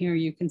again, here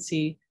you can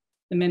see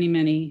the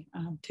many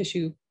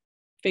tissue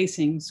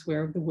facings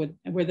where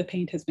the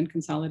paint has been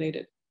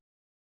consolidated.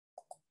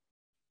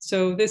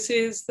 So this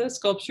is the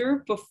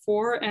sculpture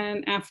before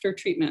and after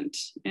treatment,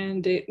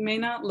 and it may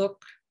not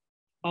look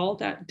all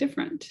that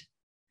different,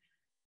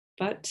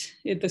 but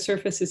the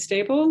surface is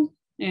stable,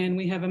 and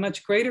we have a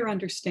much greater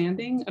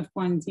understanding of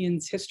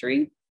Guanyin's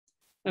history,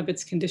 of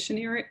its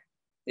conditioning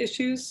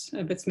issues,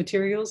 of its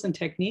materials and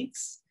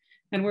techniques,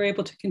 and we're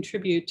able to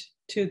contribute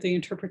to the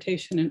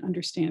interpretation and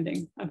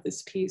understanding of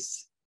this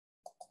piece.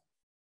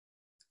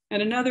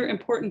 And another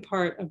important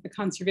part of the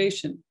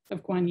conservation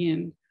of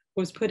Guanyin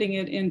was putting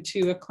it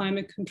into a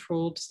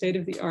climate-controlled,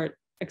 state-of-the-art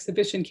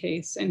exhibition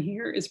case. And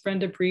here is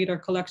Brenda Breed, our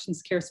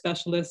collections care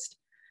specialist,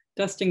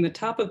 dusting the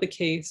top of the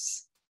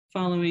case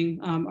following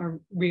our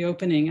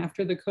reopening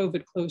after the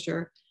COVID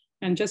closure,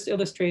 and just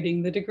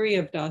illustrating the degree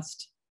of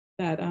dust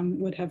that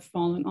would have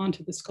fallen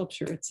onto the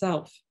sculpture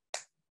itself.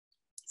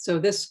 So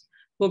this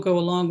will go a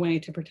long way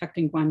to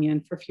protecting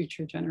Guanyin for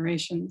future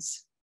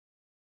generations.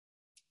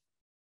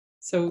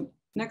 So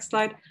next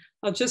slide.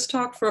 I'll just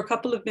talk for a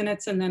couple of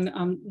minutes, and then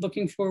I'm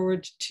looking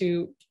forward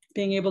to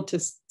being able to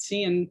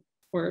see and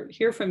or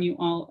hear from you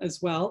all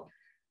as well.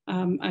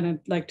 And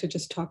I'd like to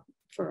just talk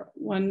for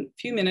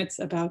few minutes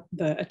about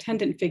the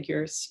attendant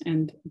figures.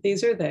 And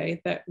these are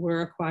they that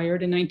were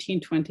acquired in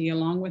 1920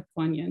 along with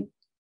Guanyin.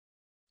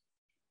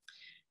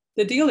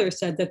 The dealer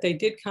said that they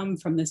did come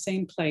from the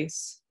same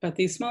place, but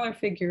these smaller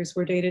figures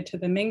were dated to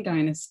the Ming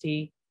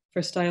Dynasty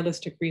for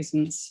stylistic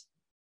reasons.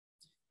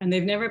 And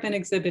they've never been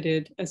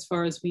exhibited as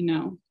far as we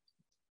know.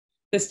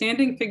 The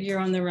standing figure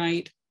on the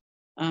right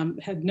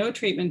had no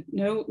treatment,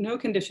 no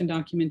condition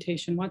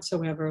documentation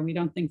whatsoever. And we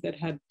don't think that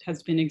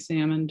has been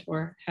examined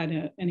or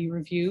had any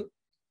review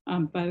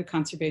by the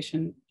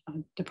conservation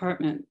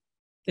department.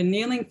 The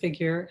kneeling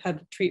figure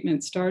had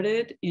treatment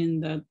started in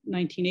the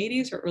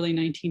 1980s or early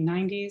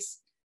 1990s,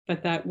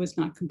 but that was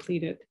not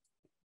completed.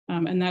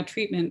 And that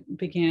treatment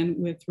began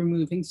with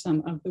removing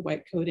some of the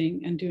white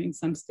coating and doing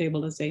some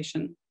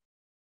stabilization.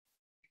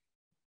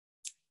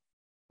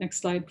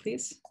 Next slide,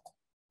 please.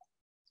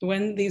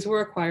 When these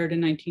were acquired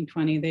in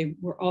 1920, they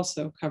were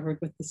also covered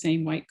with the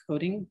same white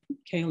coating,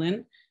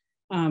 kaolin,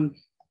 and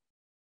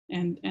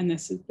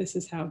this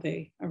is how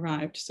they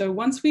arrived. So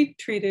once we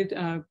treated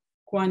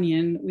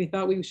Guanyin, we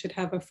thought we should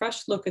have a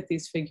fresh look at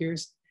these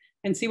figures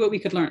and see what we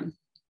could learn.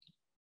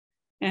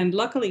 And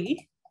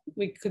luckily,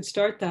 we could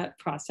start that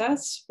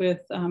process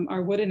with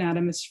our wood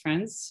anatomist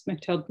friends,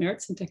 Mechthild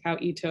Mertz and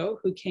Takao Ito,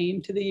 who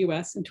came to the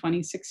US in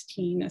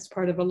 2016 as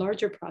part of a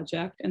larger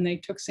project, and they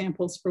took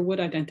samples for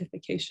wood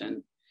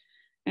identification.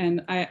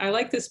 And I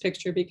like this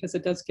picture because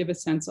it does give a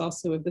sense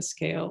also of the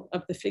scale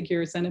of the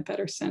figures and a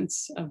better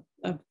sense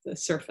of the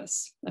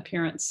surface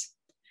appearance.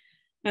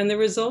 And the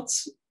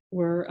results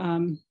were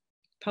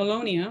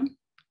paulownia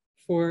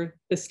for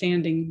the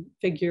standing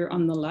figure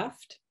on the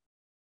left.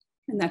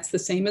 And that's the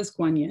same as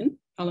Guanyin,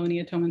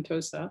 Paulownia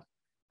tomentosa.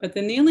 But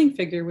the kneeling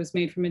figure was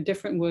made from a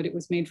different wood. It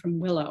was made from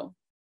willow.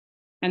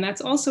 And that's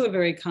also a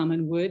very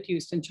common wood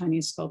used in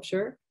Chinese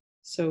sculpture.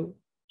 So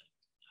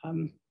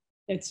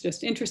it's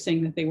just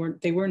interesting that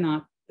they were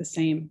not the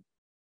same.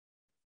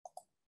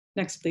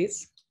 Next,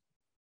 please.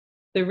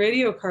 The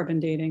radiocarbon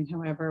dating,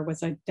 however,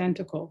 was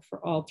identical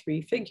for all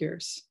three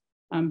figures.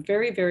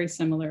 Very, very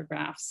similar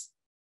graphs.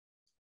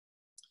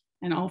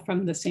 And all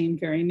from the same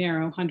very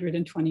narrow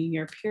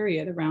 120-year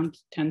period, around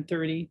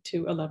 1030 to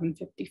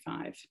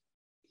 1155.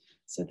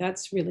 So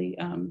that's really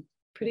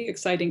pretty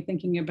exciting,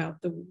 thinking about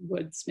the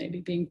woods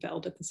maybe being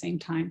felled at the same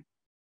time.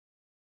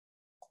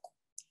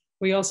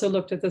 We also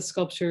looked at the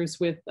sculptures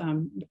with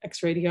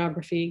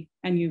X-radiography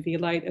and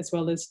UV light, as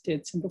well as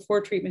did some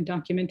before treatment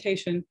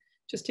documentation,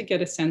 just to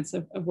get a sense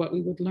of what we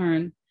would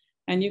learn.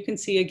 And you can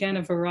see again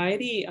a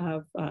variety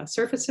of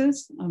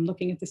surfaces. I'm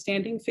looking at the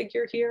standing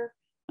figure here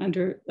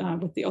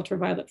with the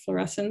ultraviolet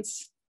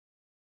fluorescence.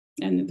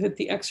 And with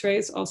the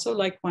X-rays, also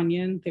like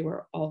Guanyin, they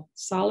were all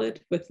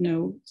solid with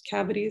no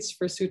cavities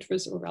for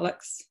sutras or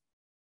relics.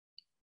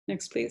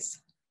 Next,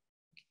 please.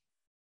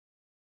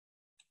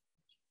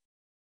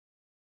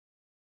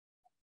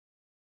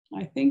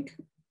 I think,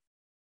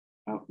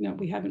 oh no,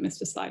 we haven't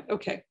missed a slide,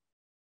 okay.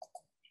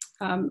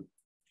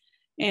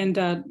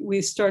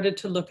 We started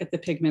to look at the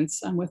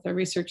pigments with our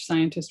research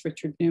scientist,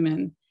 Richard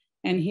Newman.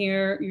 And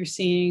here you're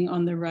seeing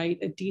on the right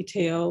a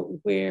detail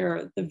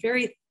where the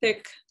very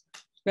thick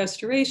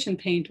restoration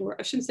paint, or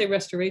I shouldn't say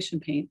restoration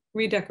paint,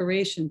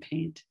 redecoration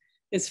paint,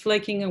 is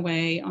flaking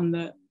away on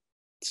the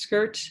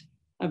skirt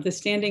of the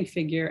standing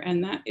figure.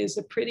 And that is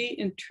a pretty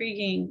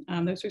intriguing,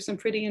 those are some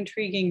pretty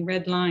intriguing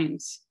red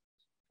lines,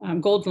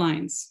 gold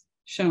lines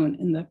shown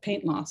in the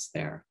paint loss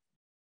there.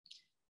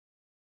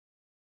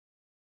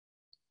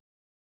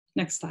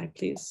 Next slide,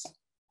 please.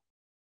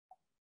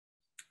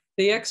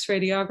 the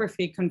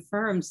X-radiography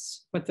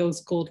confirms what those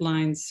gold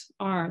lines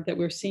are that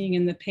we're seeing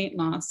in the paint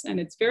loss. And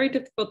it's very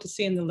difficult to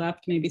see in the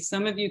left. Maybe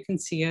some of you can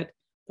see it,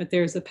 but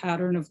there's a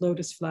pattern of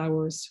lotus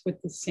flowers with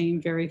the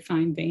same very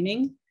fine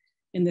veining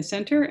in the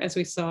center, as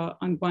we saw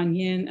on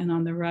Guanyin. And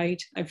on the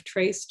right, I've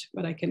traced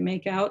what I can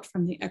make out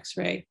from the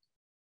X-ray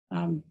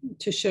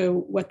to show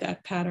what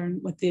that pattern,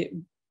 what the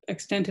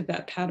extent of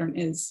that pattern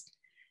is.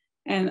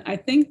 And I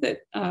think that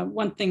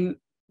one thing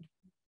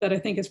that I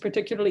think is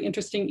particularly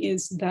interesting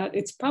is that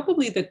it's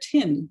probably the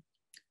tin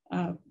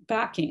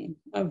backing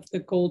of the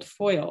gold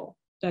foil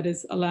that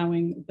is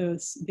allowing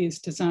these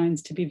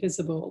designs to be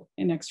visible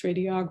in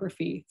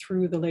X-radiography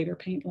through the later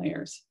paint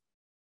layers.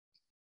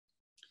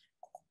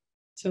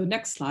 So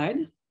next slide.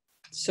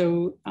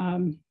 So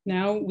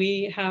now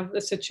we have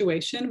a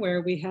situation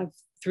where we have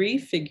 3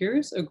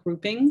 figures, a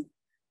grouping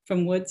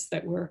from woods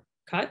that were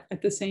cut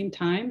at the same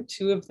time.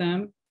 2 of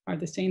them are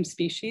the same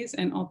species,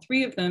 and all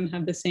 3 of them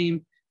have the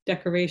same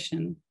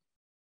decoration.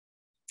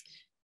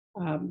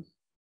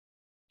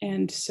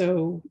 And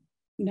so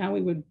now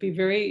we would be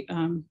very,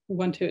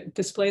 want to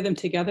display them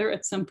together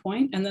at some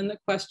point. And then the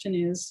question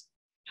is,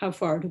 how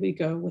far do we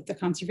go with the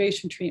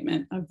conservation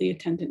treatment of the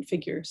attendant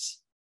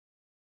figures?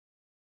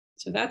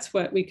 So that's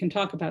what we can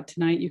talk about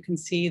tonight. You can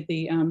see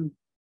the,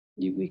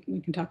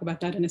 we can talk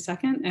about that in a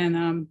second.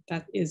 And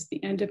that is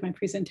the end of my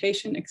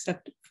presentation,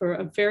 except for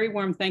a very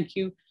warm thank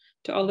you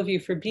to all of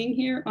you for being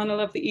here on a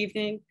lovely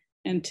evening,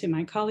 and to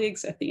my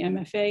colleagues at the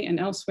MFA and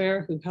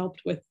elsewhere who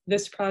helped with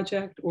this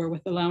project or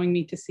with allowing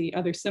me to see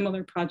other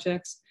similar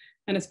projects,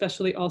 and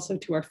especially also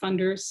to our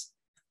funders.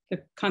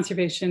 The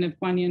conservation of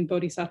Guanyin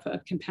Bodhisattva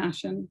of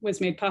Compassion was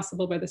made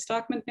possible by the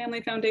Stockman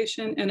Family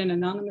Foundation and an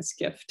anonymous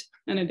gift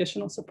and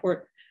additional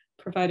support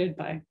provided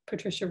by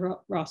Patricia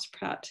Ross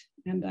Pratt.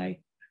 And I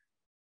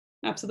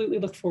absolutely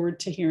look forward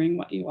to hearing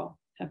what you all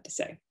have to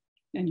say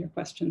and your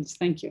questions.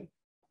 Thank you.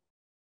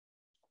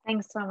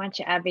 Thanks so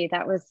much, Abby.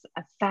 That was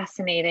a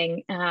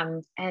fascinating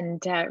and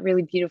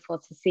really beautiful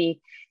to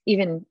see,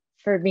 even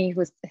for me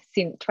who's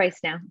seen it twice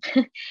now.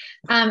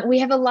 We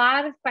have a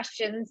lot of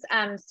questions,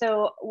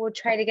 so we'll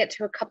try to get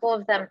to a couple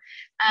of them.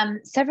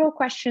 Several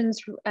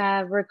questions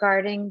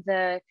regarding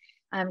the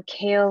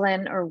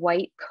kaolin or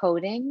white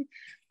coating.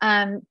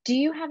 Do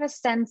you have a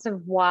sense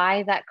of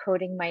why that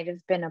coating might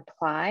have been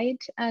applied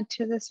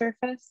to the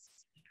surface?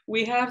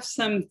 We have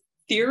some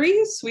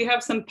theories. We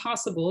have some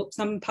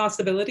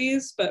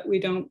possibilities, but we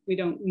don't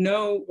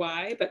know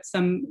why. But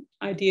some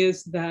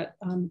ideas that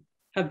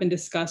have been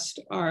discussed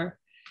are,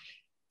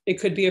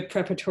 it could be a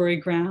preparatory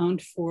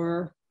ground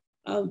for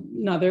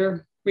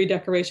another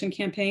redecoration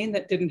campaign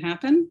that didn't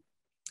happen.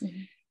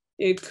 Mm-hmm.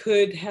 It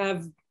could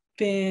have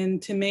been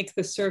to make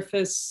the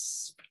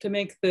surface, to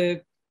make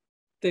the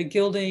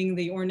gilding,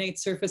 the ornate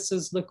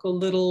surfaces look a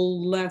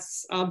little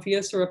less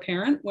obvious or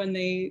apparent when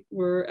they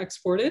were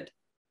exported.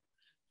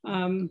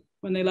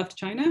 When they left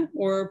China,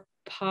 or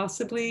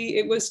possibly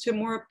it was to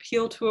more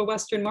appeal to a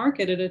Western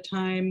market at a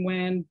time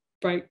when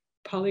bright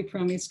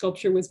polychromy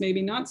sculpture was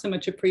maybe not so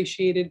much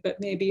appreciated,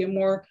 but maybe a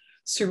more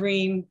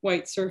serene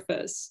white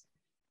surface.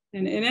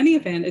 And in any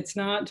event, it's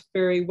not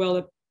very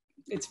well,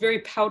 it's very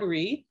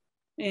powdery,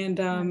 and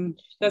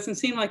doesn't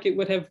seem like it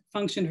would have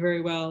functioned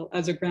very well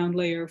as a ground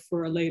layer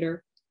for a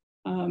later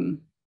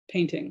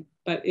painting,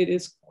 but it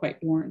is quite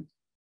worn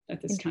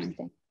at this time.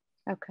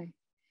 Okay.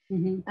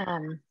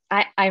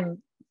 Mm-hmm.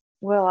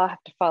 We'll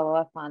have to follow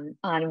up on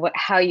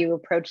how you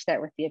approach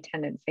that with the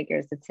attendant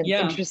figures. It's an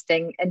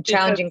interesting and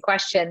challenging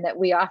question that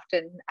we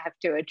often have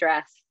to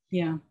address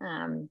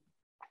in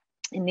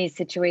these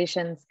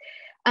situations.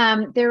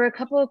 There were a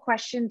couple of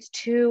questions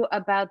too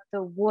about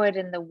the wood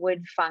and the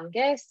wood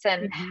fungus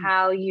and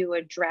how you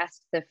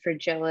addressed the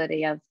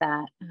fragility of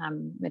that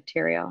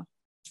material.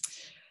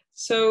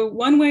 So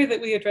one way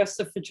that we address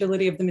the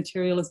fragility of the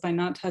material is by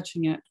not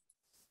touching it.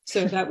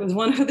 So that was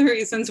one of the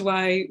reasons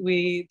why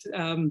we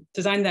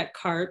designed that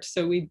cart.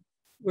 So we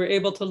were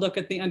able to look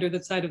at the under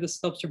the side of the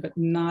sculpture, but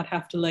not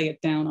have to lay it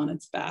down on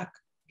its back.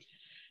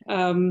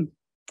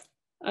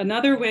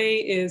 Another way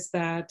is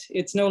that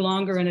it's no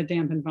longer in a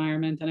damp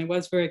environment. And I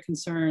was very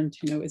concerned,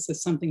 is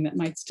this something that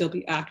might still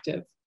be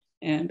active?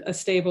 And a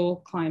stable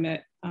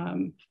climate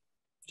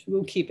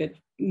will keep it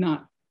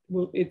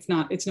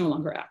it's no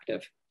longer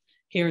active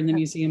here in the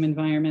museum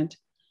environment.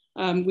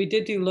 We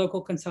did do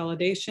local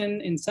consolidation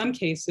in some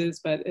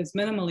cases, but as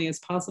minimally as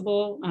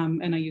possible.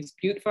 And I used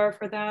Butte-Var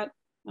for that,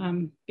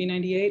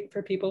 B98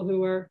 for people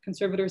who are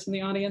conservators in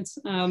the audience,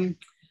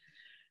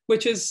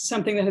 which is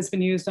something that has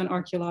been used on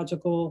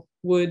archaeological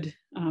wood,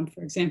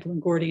 for example, in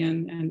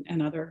Gardner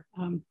and other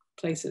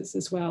places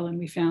as well. And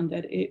we found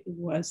that it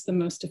was the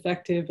most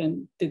effective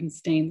and didn't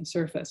stain the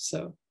surface.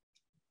 So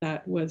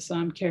that was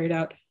carried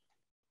out,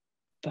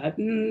 but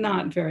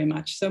not very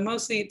much. So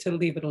mostly to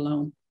leave it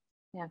alone.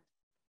 Yeah.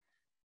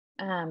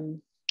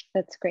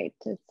 That's great.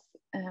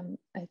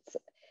 It's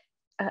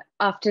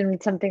often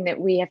something that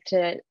we have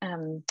to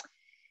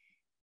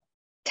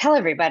tell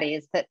everybody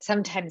is that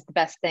sometimes the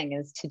best thing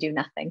is to do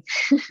nothing.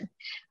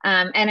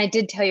 And I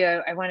did tell you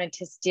I wanted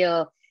to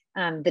steal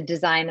the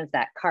design of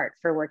that cart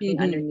for working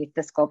underneath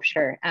the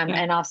sculpture.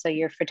 And also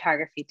your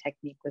photography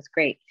technique was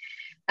great.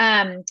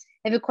 I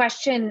have a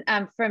question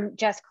from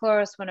Jess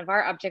Kloros, one of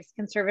our objects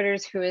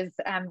conservators, who is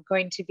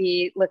going to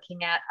be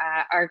looking at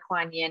our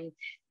Guanyin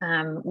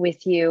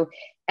with you.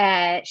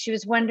 She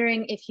was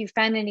wondering if you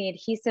found any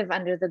adhesive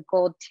under the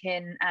gold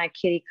tin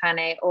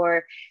kirikane,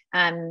 or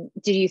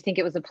did you think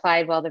it was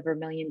applied while the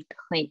vermilion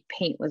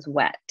paint was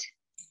wet?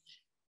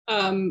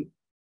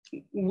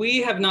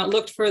 We have not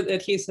looked for the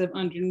adhesive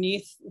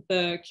underneath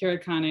the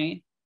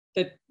kirikane.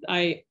 That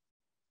I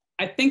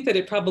think that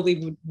it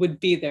probably would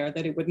be there,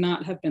 that it would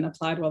not have been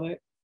applied while the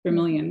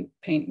vermilion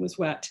paint was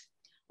wet,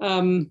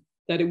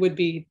 that it would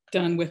be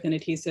done with an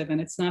adhesive, and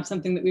it's not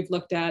something that we've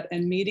looked at.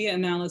 And media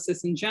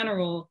analysis in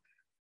general,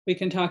 we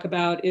can talk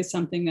about, is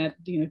something that,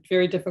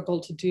 very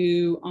difficult to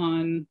do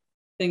on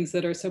things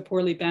that are so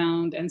poorly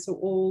bound and so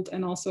old,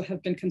 and also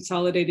have been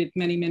consolidated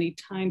many, many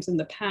times in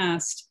the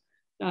past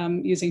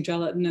using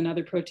gelatin and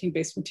other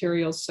protein-based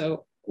materials.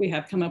 So we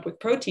have come up with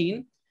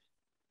protein,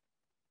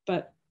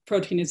 but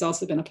protein has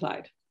also been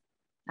applied.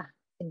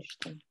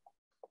 Interesting.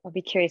 I'll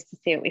be curious to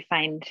see what we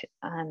find.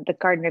 The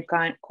Gardner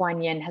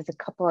Guanyin has a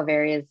couple of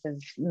areas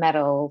of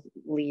metal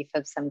leaf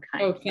of some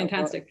kind. Oh,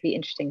 fantastic. So it'll be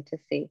interesting to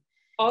see.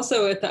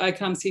 Also at the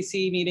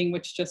ICOM-CC meeting,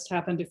 which just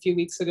happened a few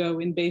weeks ago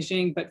in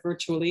Beijing, but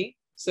virtually,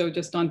 so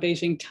just on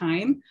Beijing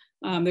time,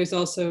 there's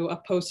also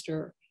a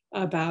poster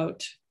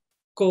about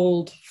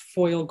gold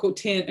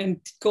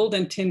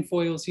and tin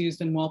foils used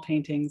in wall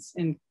paintings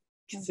in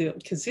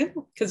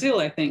Kazil,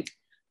 I think,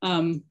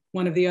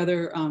 one of the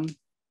other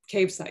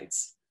cave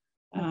sites.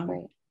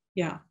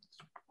 Yeah.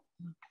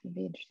 It'd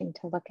be interesting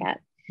to look at.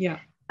 Yeah.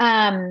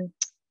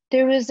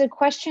 There was a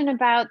question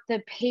about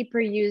the paper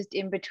used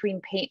in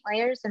between paint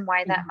layers and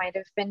why that might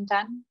have been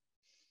done.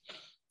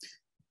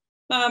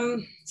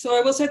 So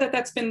I will say that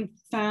that's been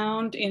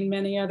found in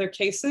many other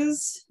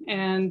cases,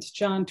 and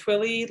John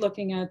Twilley,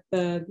 looking at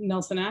the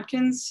Nelson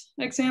Atkins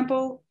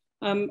example,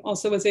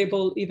 also was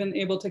able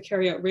to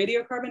carry out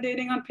radiocarbon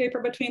dating on paper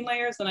between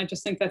layers. And I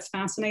just think that's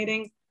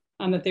fascinating,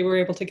 that they were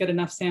able to get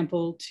enough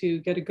sample to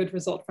get a good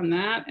result from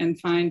that, and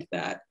find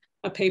that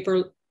a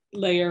paper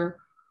layer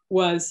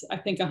was, I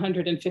think,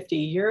 150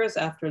 years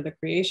after the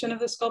creation of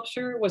the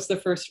sculpture, was the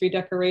first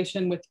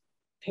redecoration with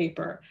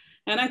paper.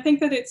 And I think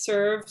that it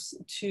serves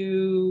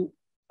to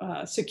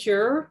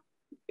secure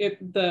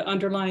the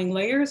underlying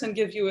layers and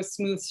give you a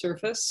smooth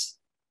surface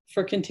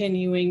for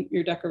continuing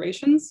your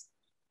decorations.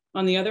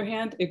 On the other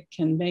hand, it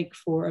can make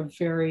for a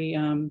very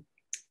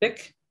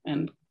thick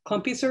and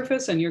clumpy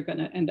surface, and you're going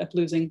to end up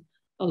losing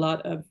a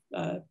lot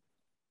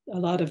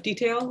of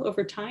detail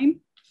over time.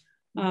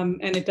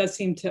 And it does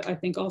seem to, I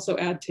think, also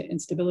add to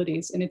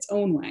instabilities in its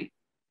own way.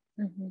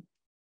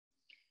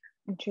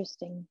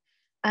 Interesting.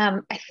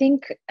 I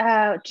think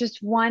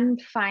just one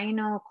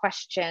final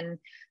question.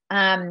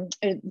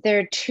 There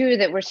are two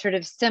that were sort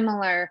of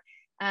similar,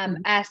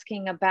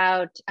 asking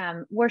about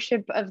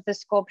worship of the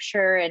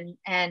sculpture,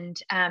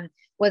 and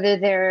whether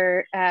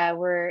there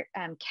were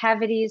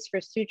cavities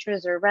for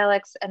sutras or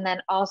relics, and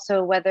then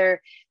also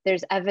whether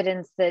there's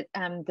evidence that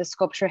the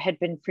sculpture had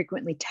been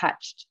frequently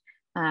touched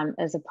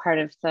as a part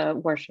of the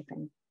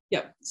worshiping.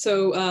 Yeah,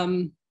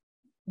 so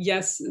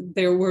yes,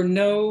 there's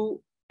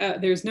no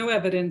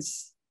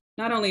evidence.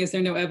 Not only is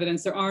there no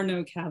evidence, there are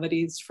no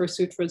cavities for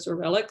sutras or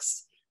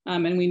relics,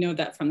 and we know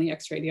that from the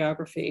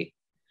X-radiography,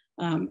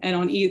 and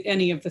on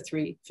any of the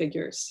three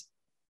figures.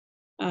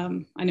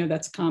 I know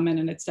that's common,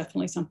 and it's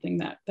definitely something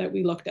that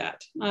we looked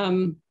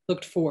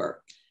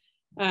for.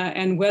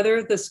 And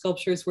whether the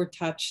sculptures were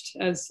touched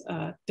as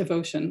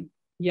devotion,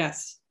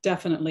 yes,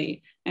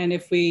 definitely. And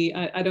if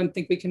I don't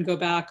think we can go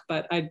back,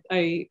 but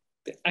I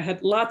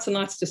had lots and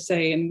lots to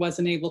say and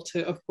wasn't able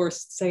to, of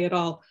course, say it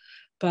all.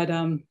 But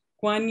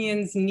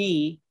Guanyin's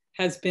knee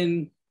has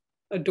been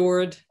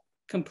adored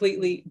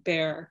completely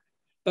bare.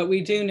 But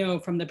we do know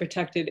from the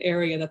protected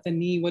area that the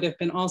knee would have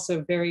been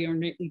also very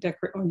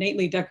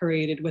ornately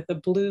decorated with a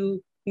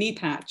blue knee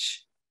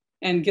patch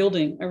and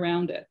gilding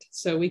around it.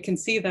 So we can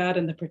see that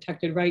in the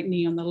protected right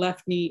knee. On the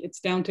left knee,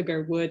 it's down to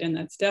bare wood, and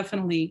that's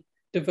definitely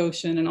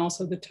devotion, and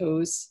also the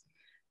toes.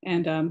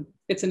 And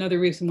it's another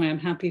reason why I'm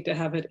happy to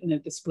have it in a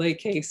display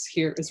case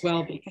here as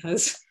well,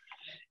 because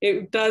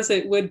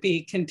it would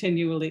be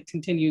continue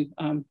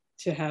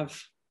to have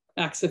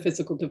acts of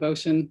physical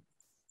devotion,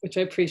 which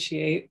I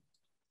appreciate,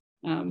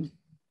 put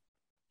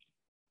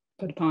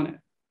upon it.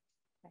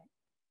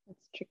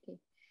 That's tricky.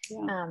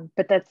 Yeah.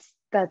 But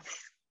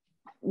that's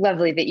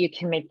lovely that you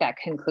can make that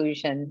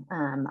conclusion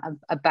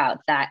about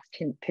that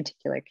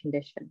particular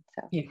condition.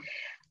 So yeah.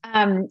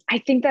 I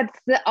think that's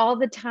all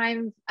the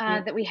time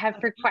that we have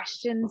for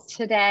questions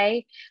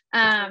today.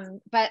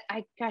 But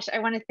I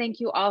want to thank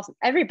you all,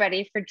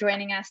 everybody, for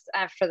joining us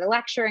for the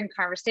lecture and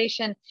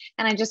conversation.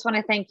 And I just want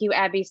to thank you,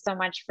 Abby, so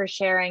much for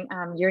sharing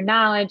your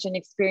knowledge and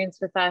experience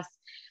with us,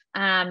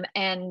 and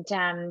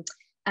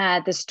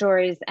the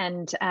stories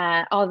and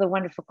all the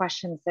wonderful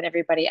questions that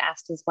everybody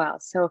asked as well.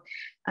 So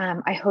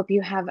I hope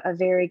you have a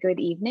very good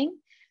evening.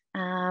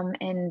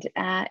 and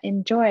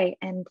enjoy.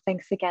 And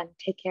thanks again.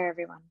 Take care,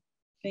 everyone.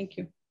 Thank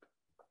you.